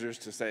your users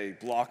to say,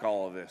 block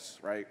all of this,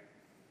 right?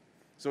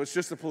 So it's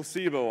just a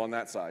placebo on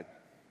that side.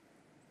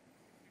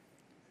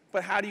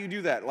 But how do you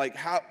do that? Like,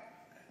 how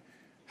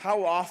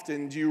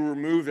often do you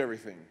remove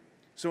everything?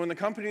 So in the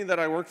company that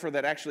I worked for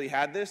that actually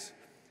had this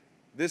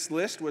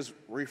list was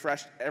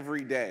refreshed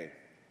every day.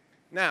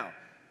 Now,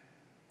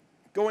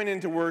 going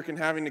into work and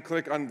having to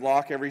click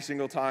unblock every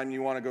single time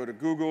you want to go to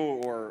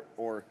Google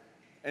or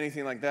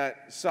anything like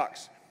that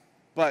sucks.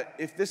 But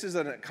if this is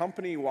a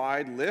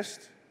company-wide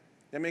list,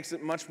 that makes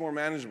it much more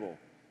manageable.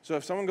 So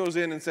if someone goes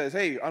in and says,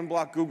 hey,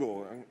 unblock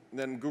Google, and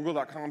then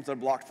google.com is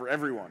unblocked for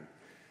everyone.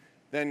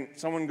 Then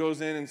someone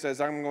goes in and says,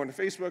 I'm going to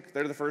Facebook,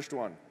 they're the first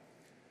one.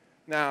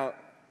 Now,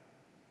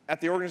 at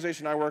the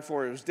organization I work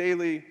for, it was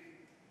daily.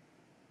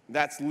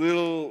 That's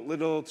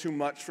little too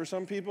much for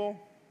some people.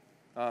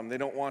 They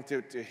don't want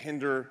to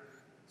hinder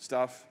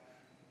stuff.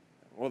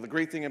 Well, the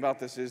great thing about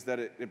this is that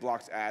it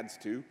blocks ads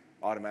too,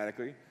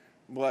 automatically.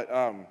 But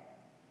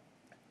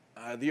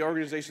the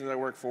organization that I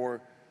work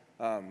for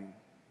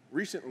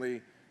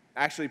recently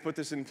actually put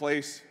this in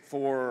place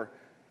for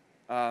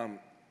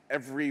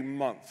every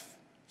month.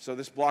 So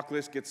this block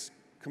list gets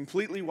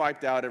completely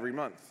wiped out every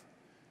month,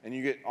 and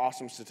you get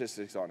awesome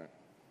statistics on it.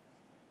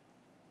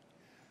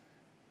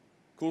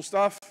 Cool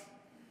stuff?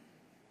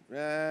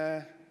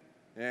 Okay.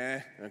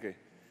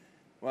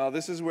 Well,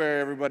 this is where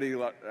everybody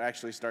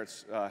actually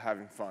starts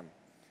having fun.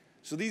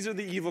 So these are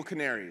the evil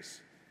canaries.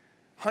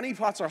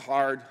 Honeypots are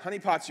hard.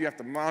 Honeypots you have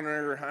to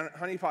monitor.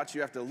 Honeypots you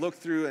have to look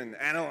through and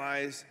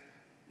analyze.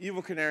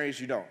 Evil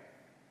canaries you don't.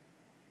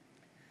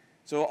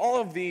 So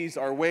all of these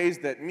are ways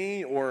that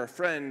me or a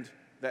friend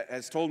that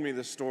has told me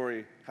this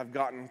story have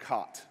gotten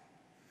caught.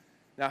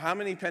 Now, how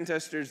many pen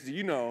testers do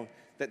you know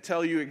that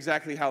tell you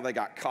exactly how they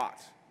got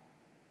caught?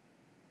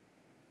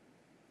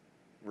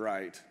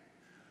 Right.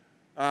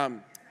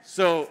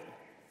 So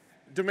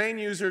domain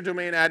user,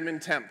 domain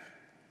admin temp.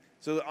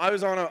 So I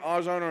was on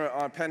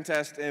a pen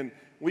test, and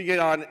we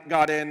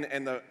got in,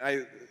 and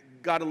I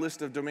got a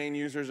list of domain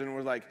users, and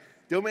was like,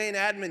 domain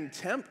admin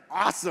temp,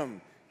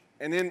 awesome.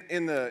 And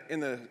in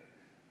the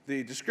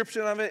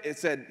description of it, it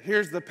said,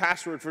 here's the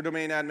password for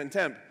domain admin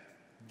temp.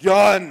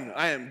 Done.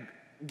 I am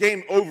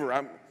game over.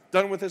 I'm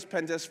done with this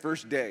pen test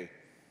first day.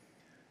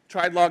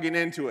 Tried logging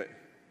into it.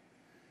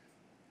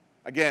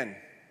 Again.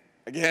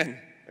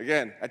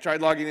 I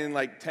tried logging in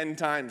like 10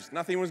 times.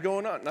 Nothing was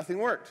going on. Nothing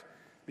worked.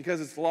 Because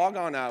its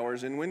logon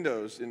hours in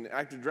Windows in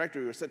Active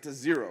Directory were set to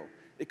 0.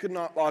 It could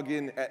not log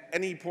in at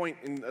any point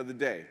of the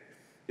day.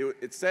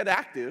 It said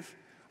active.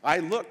 I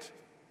looked,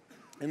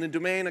 and the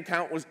domain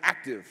account was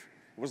active.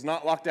 It was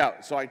not locked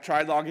out. So I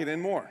tried logging in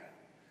more.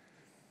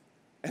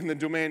 And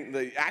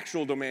the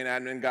actual domain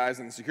admin guys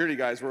and security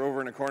guys were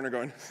over in a corner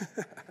going,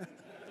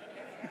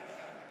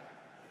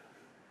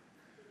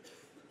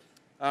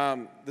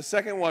 the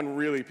second one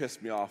really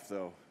pissed me off,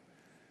 though.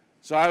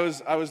 So I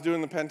was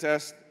doing the pen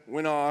test,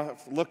 went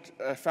off, looked,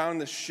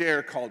 found this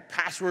share called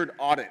Password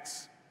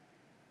Audits.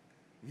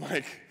 I'm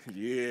like,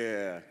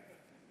 yeah,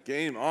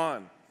 game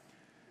on.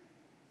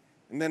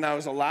 And then I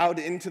was allowed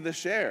into the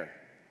share.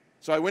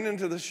 So I went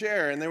into the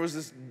share, and there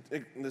was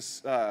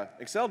this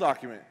Excel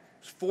document.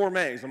 It was 4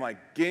 megs. I'm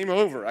like, game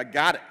over. I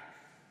got it.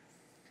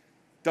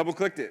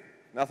 Double-clicked it.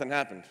 Nothing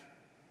happened.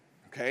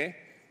 Okay.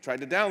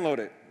 Tried to download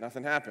it.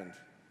 Nothing happened.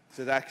 It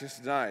said access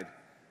denied.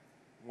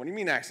 What do you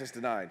mean access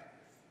denied?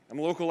 I'm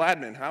a local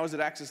admin. How is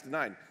it access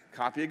denied?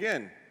 Copy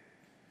again.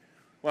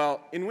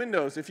 Well, in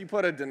Windows, if you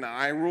put a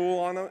deny rule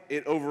on it,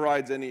 it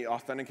overrides any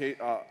authenticate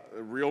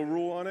real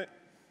rule on it.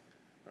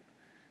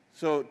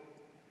 So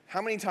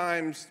how many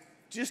times,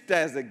 just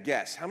as a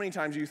guess, how many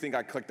times do you think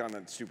I clicked on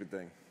that stupid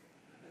thing?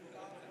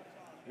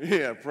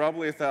 Yeah,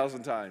 probably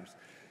 1,000 times.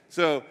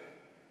 So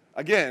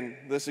again,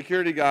 the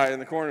security guy in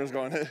the corner is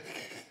going,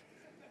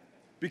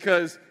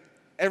 because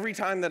every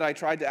time that I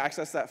tried to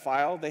access that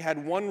file, they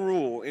had one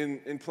rule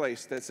in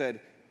place that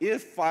said,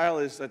 if file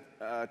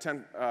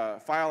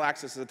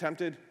access is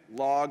attempted,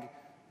 log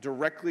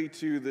directly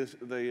to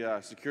the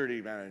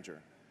security manager.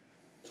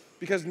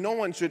 Because no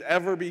one should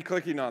ever be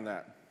clicking on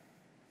that.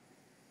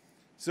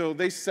 So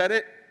they set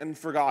it and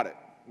forgot it.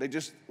 They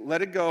just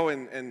let it go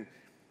and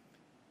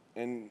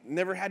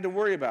never had to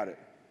worry about it.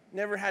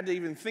 Never had to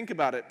even think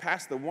about it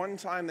past the one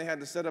time they had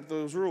to set up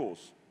those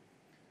rules.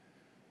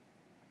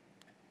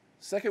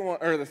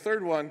 The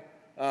third one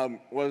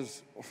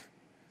was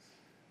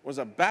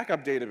a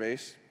backup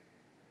database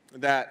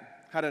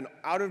that had an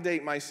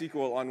out-of-date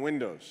MySQL on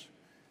Windows.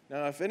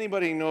 Now, if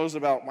anybody knows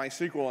about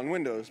MySQL on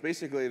Windows,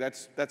 basically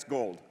that's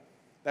gold.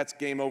 That's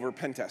game over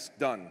pen test,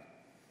 done.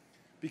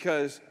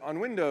 Because on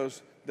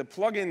Windows, the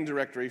plugin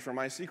directory for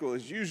MySQL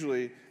is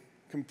usually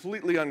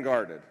completely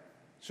unguarded.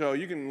 So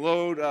you can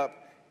load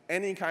up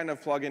any kind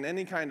of plugin,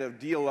 any kind of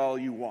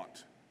DLL you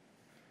want.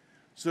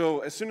 So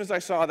as soon as I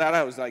saw that,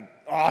 I was like,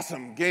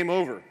 awesome, game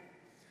over.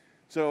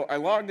 So I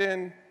logged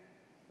in,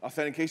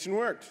 authentication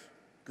worked,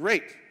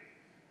 great.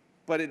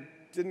 But it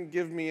didn't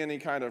give me any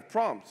kind of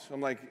prompt.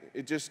 I'm like,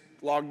 it just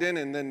logged in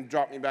and then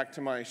dropped me back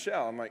to my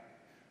shell. I'm like,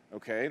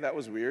 okay, that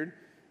was weird.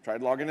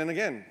 Tried logging in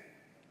again,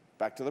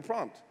 back to the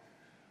prompt.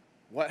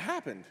 What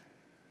happened?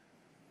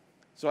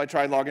 So I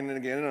tried logging in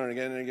again and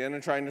again and again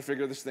and trying to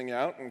figure this thing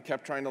out and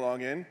kept trying to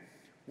log in.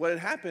 What had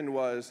happened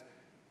was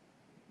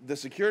the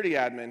security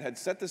admin had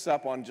set this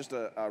up on just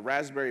a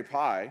Raspberry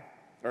Pi,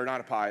 or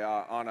not a Pi,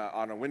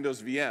 on a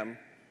Windows VM,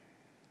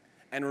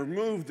 and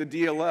removed the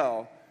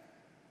DLL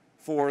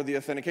for the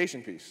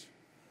authentication piece.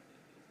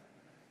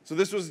 So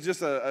this was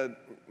just a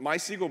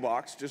MySQL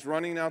box just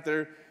running out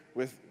there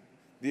with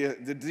the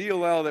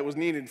DLL that was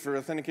needed for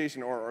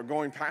authentication or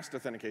going past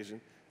authentication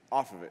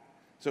off of it.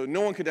 So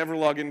no one could ever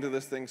log into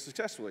this thing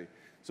successfully.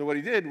 So what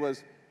he did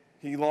was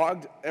he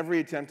logged every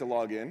attempt to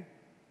log in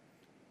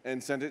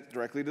and sent it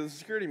directly to the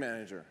security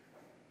manager.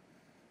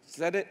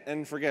 Set it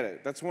and forget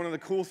it. That's one of the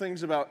cool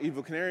things about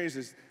evil canaries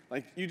is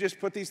like you just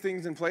put these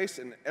things in place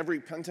and every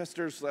pen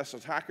tester /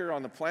 attacker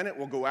on the planet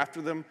will go after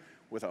them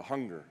with a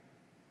hunger.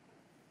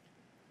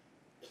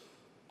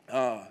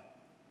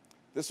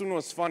 This one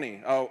was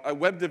funny. A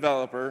web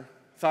developer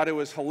thought it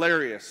was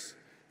hilarious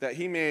that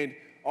he made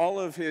all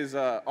of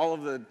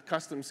the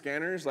custom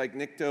scanners like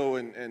Nikto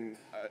and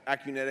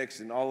Acunetics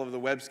and all of the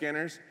web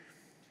scanners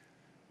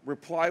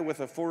reply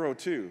with a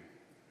 402.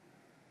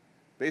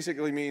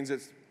 Basically means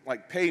it's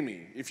like, pay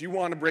me. If you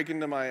want to break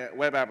into my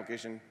web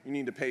application, you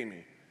need to pay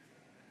me.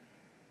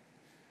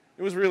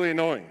 It was really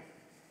annoying.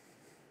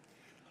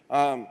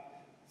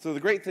 So the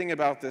great thing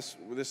about this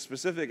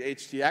specific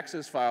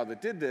htaccess file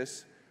that did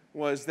this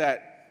was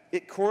that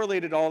it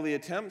correlated all the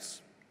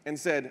attempts and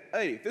said,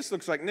 hey, this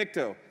looks like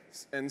Nikto,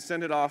 and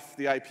send it off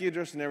the IP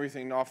address and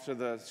everything off to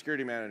the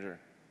security manager.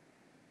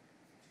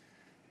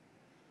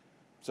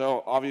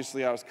 So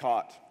obviously I was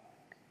caught.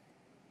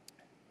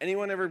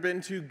 Anyone ever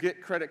been to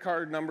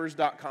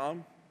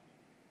getcreditcardnumbers.com?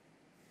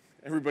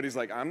 Everybody's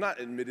like, I'm not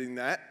admitting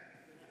that.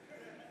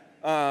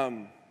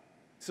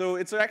 So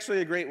it's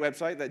actually a great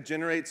website that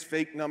generates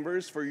fake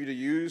numbers for you to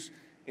use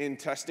in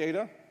test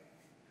data.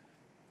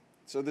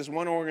 So this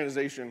one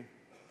organization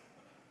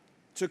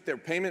took their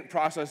payment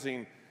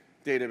processing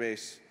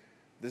database,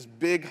 this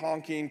big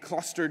honking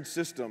clustered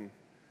system,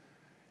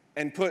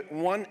 and put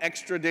one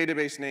extra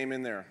database name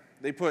in there.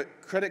 They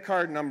put credit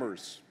card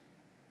numbers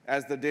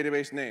as the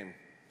database name.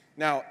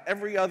 Now,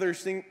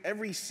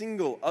 every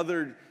single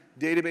other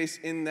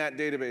database in that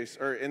database,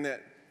 or in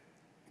that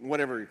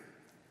whatever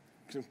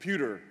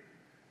computer,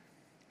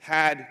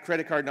 had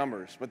credit card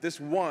numbers. But this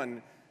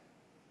one,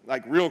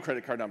 like real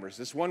credit card numbers,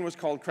 this one was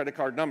called credit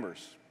card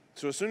numbers.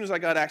 So as soon as I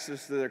got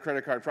access to their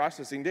credit card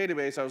processing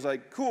database, I was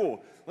like,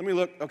 cool, let me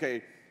look,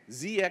 okay,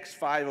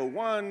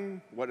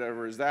 ZX501,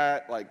 whatever is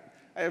that? Like,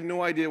 I have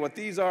no idea what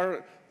these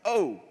are.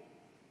 Oh,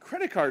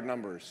 credit card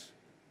numbers.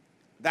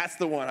 That's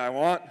the one I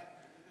want.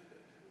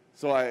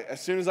 So as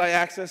soon as I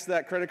accessed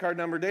that credit card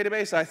number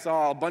database, I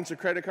saw a bunch of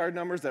credit card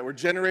numbers that were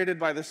generated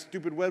by this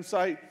stupid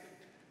website.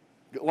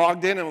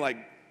 Logged in and I'm like,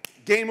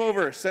 game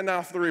over, send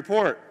off the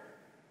report.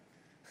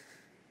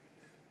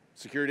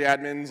 Security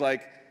admin's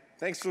like,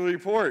 thanks for the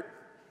report.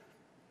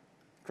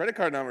 Credit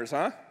card numbers,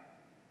 huh?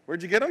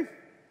 Where'd you get them?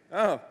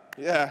 Oh,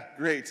 yeah,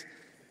 great.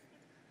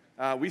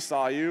 We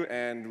saw you,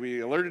 and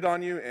we alerted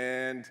on you,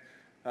 and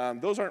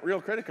those aren't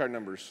real credit card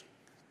numbers.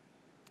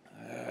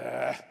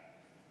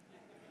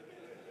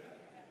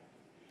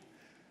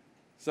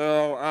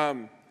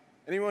 So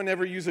anyone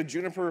ever use a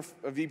Juniper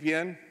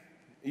VPN?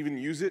 Even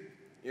use it?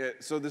 Yeah,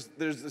 so the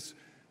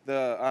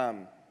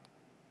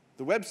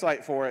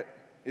website for it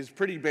is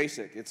pretty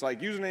basic. It's like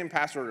username,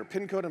 password, or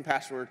PIN code and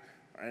password,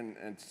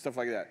 and stuff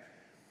like that.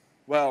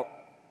 Well,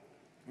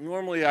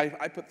 normally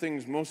I put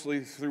things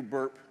mostly through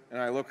Burp,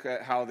 and I look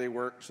at how they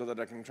work so that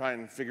I can try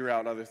and figure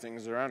out other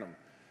things around them.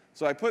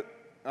 So I put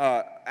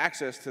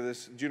access to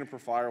this Juniper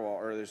firewall,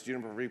 or this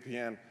Juniper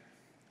VPN,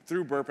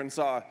 through Burp and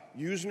saw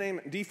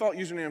default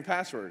username and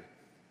password.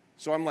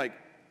 So I'm like,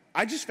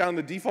 I just found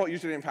the default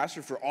username and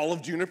password for all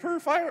of Juniper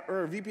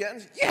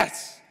VPNs?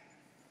 Yes!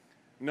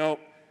 No,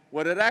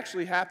 what had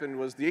actually happened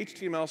was the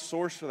HTML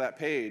source for that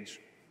page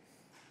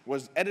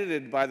was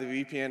edited by the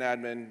VPN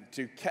admin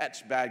to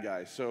catch bad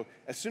guys. So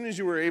as soon as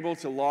you were able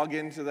to log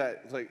into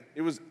that,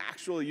 it was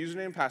actual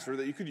username and password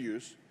that you could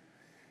use.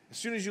 As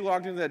soon as you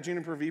logged into that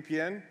Juniper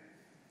VPN,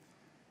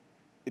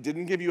 it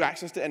didn't give you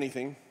access to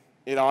anything.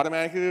 It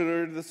automatically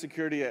alerted the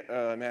security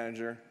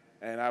manager,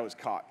 and I was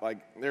caught.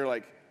 They're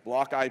like,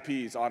 block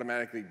IPs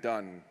automatically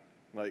done,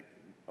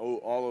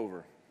 all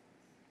over.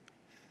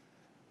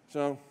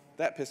 So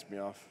that pissed me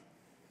off.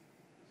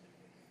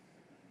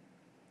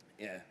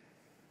 Yeah.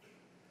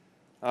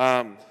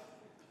 And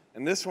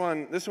this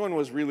one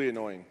was really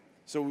annoying.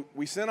 So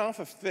we sent off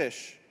a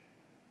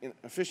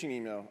phishing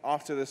email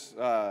off to this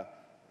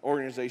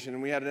organization,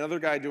 and we had another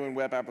guy doing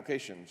web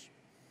applications.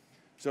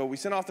 So we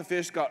sent off the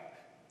fish, got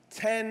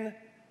 10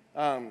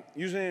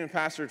 username and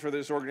password for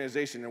this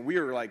organization, and we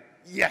were like,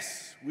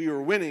 yes, we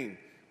were winning.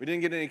 We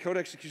didn't get any code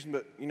execution,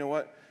 but you know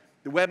what?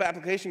 The web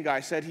application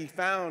guy said he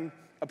found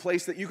a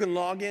place that you can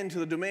log into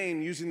the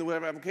domain using the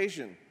web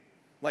application.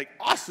 Like,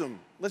 awesome.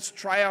 Let's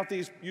try out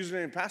these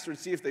username and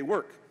passwords, see if they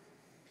work.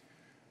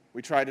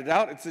 We tried it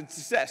out. It's a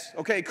success.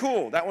 Okay,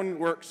 cool. That one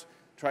works.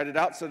 Tried it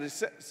out, so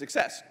it's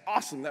success.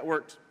 Awesome, that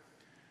worked.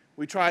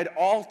 We tried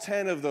all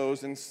 10 of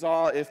those and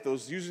saw if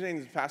those usernames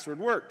and password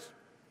worked.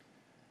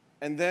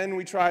 And then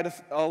we tried an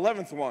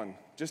 11th one,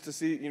 just to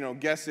see,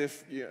 guess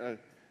if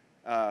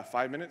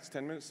 5 minutes,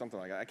 10 minutes, something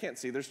like that. I can't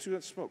see. There's too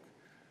much smoke.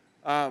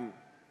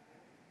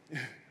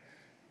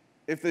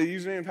 If the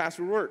username and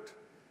password worked.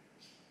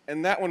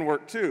 And that one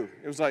worked too.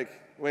 It was like,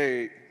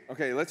 wait,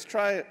 okay, let's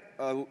try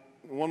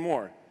one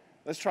more.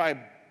 Let's try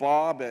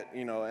Bob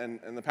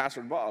and the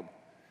password Bob.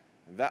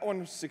 That one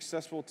was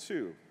successful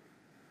too.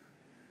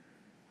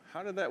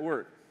 How did that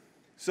work?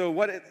 So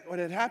what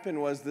had happened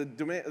was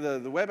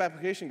the web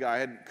application guy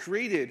had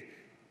created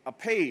a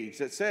page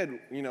that said,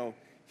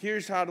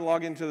 here's how to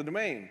log into the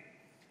domain.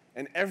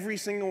 And every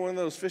single one of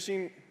those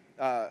phishing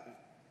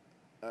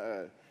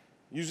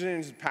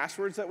usernames and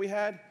passwords that we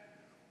had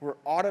were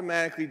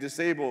automatically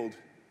disabled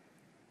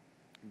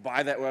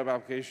by that web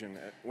application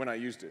when I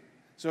used it.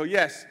 So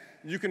yes,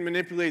 you can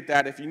manipulate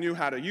that if you knew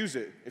how to use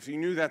it, if you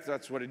knew that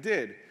that's what it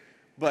did.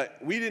 But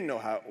we didn't know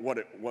what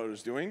it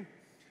was doing.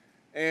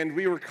 And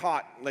we were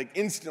caught like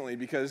instantly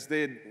because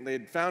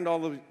they'd found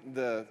all of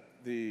the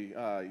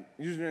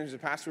usernames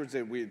and passwords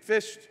that we had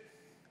fished.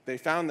 They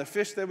found the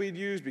fish that we'd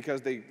used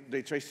because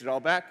they traced it all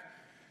back.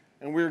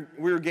 And we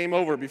were game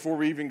over before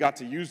we even got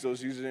to use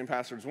those username and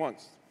passwords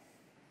once.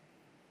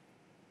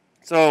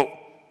 So,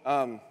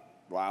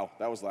 wow,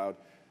 that was loud.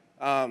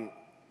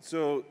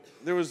 So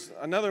there was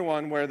another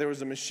one where there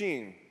was a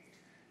machine.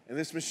 And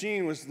this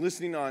machine was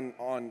listening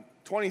on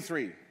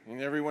 23.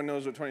 And everyone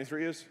knows what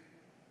 23 is?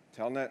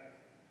 Telnet.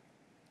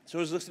 So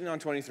it was listening on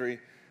 23.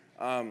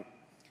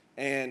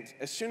 And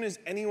as soon as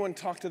anyone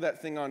talked to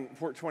that thing on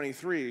port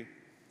 23,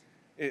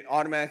 it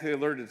automatically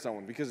alerted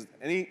someone because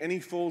any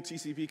full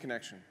TCP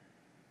connection.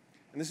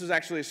 And this is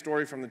actually a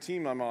story from the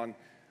team I'm on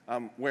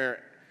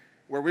where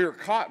we were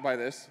caught by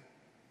this.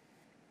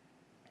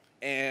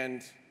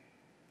 And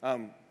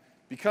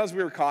because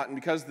we were caught and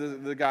because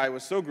the guy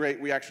was so great,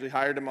 we actually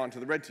hired him onto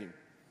the red team.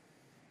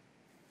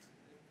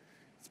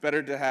 It's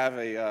better to have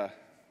a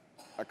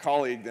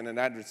colleague than an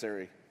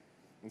adversary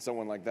and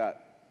someone like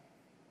that.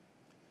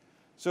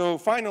 So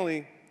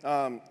finally,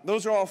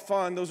 those are all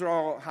fun. Those are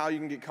all how you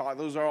can get caught.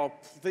 Those are all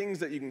things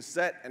that you can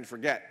set and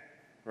forget,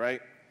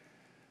 right?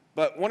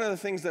 But one of the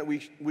things that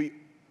we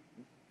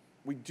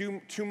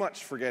do too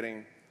much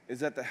forgetting is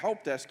that the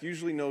help desk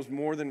usually knows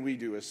more than we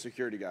do as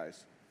security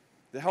guys.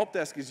 The help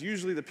desk is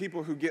usually the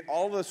people who get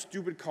all the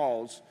stupid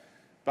calls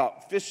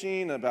about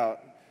phishing,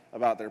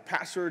 about their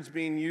passwords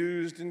being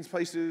used in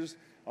places,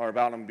 or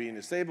about them being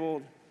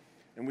disabled.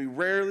 And we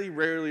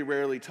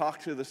rarely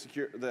talk to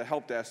the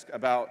help desk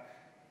about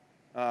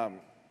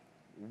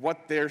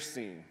what they're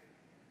seeing,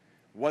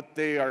 what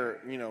they are,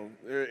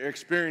 they're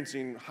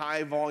experiencing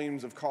high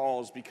volumes of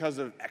calls because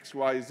of X,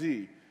 Y,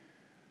 Z.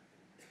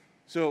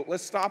 So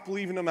let's stop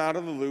leaving them out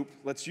of the loop.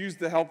 Let's use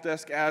the help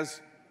desk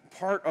as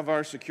part of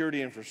our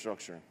security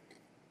infrastructure.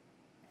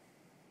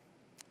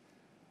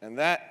 And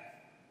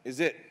that is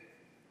it.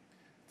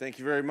 Thank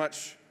you very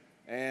much.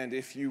 And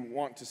if you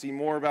want to see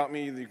more about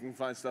me, you can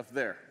find stuff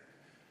there.